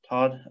bed,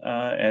 Todd.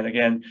 And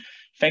again,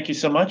 thank you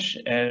so much,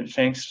 and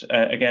thanks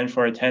again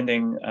for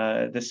attending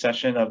this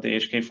session of the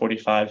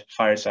HK45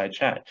 Fireside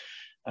Chat.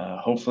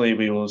 Hopefully,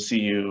 we will see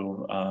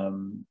you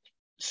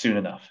soon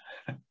enough.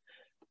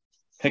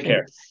 Take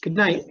care. Good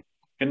night.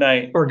 Good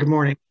night. Or good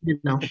morning. You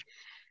know.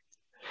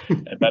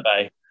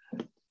 Bye-bye.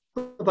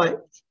 Bye-bye.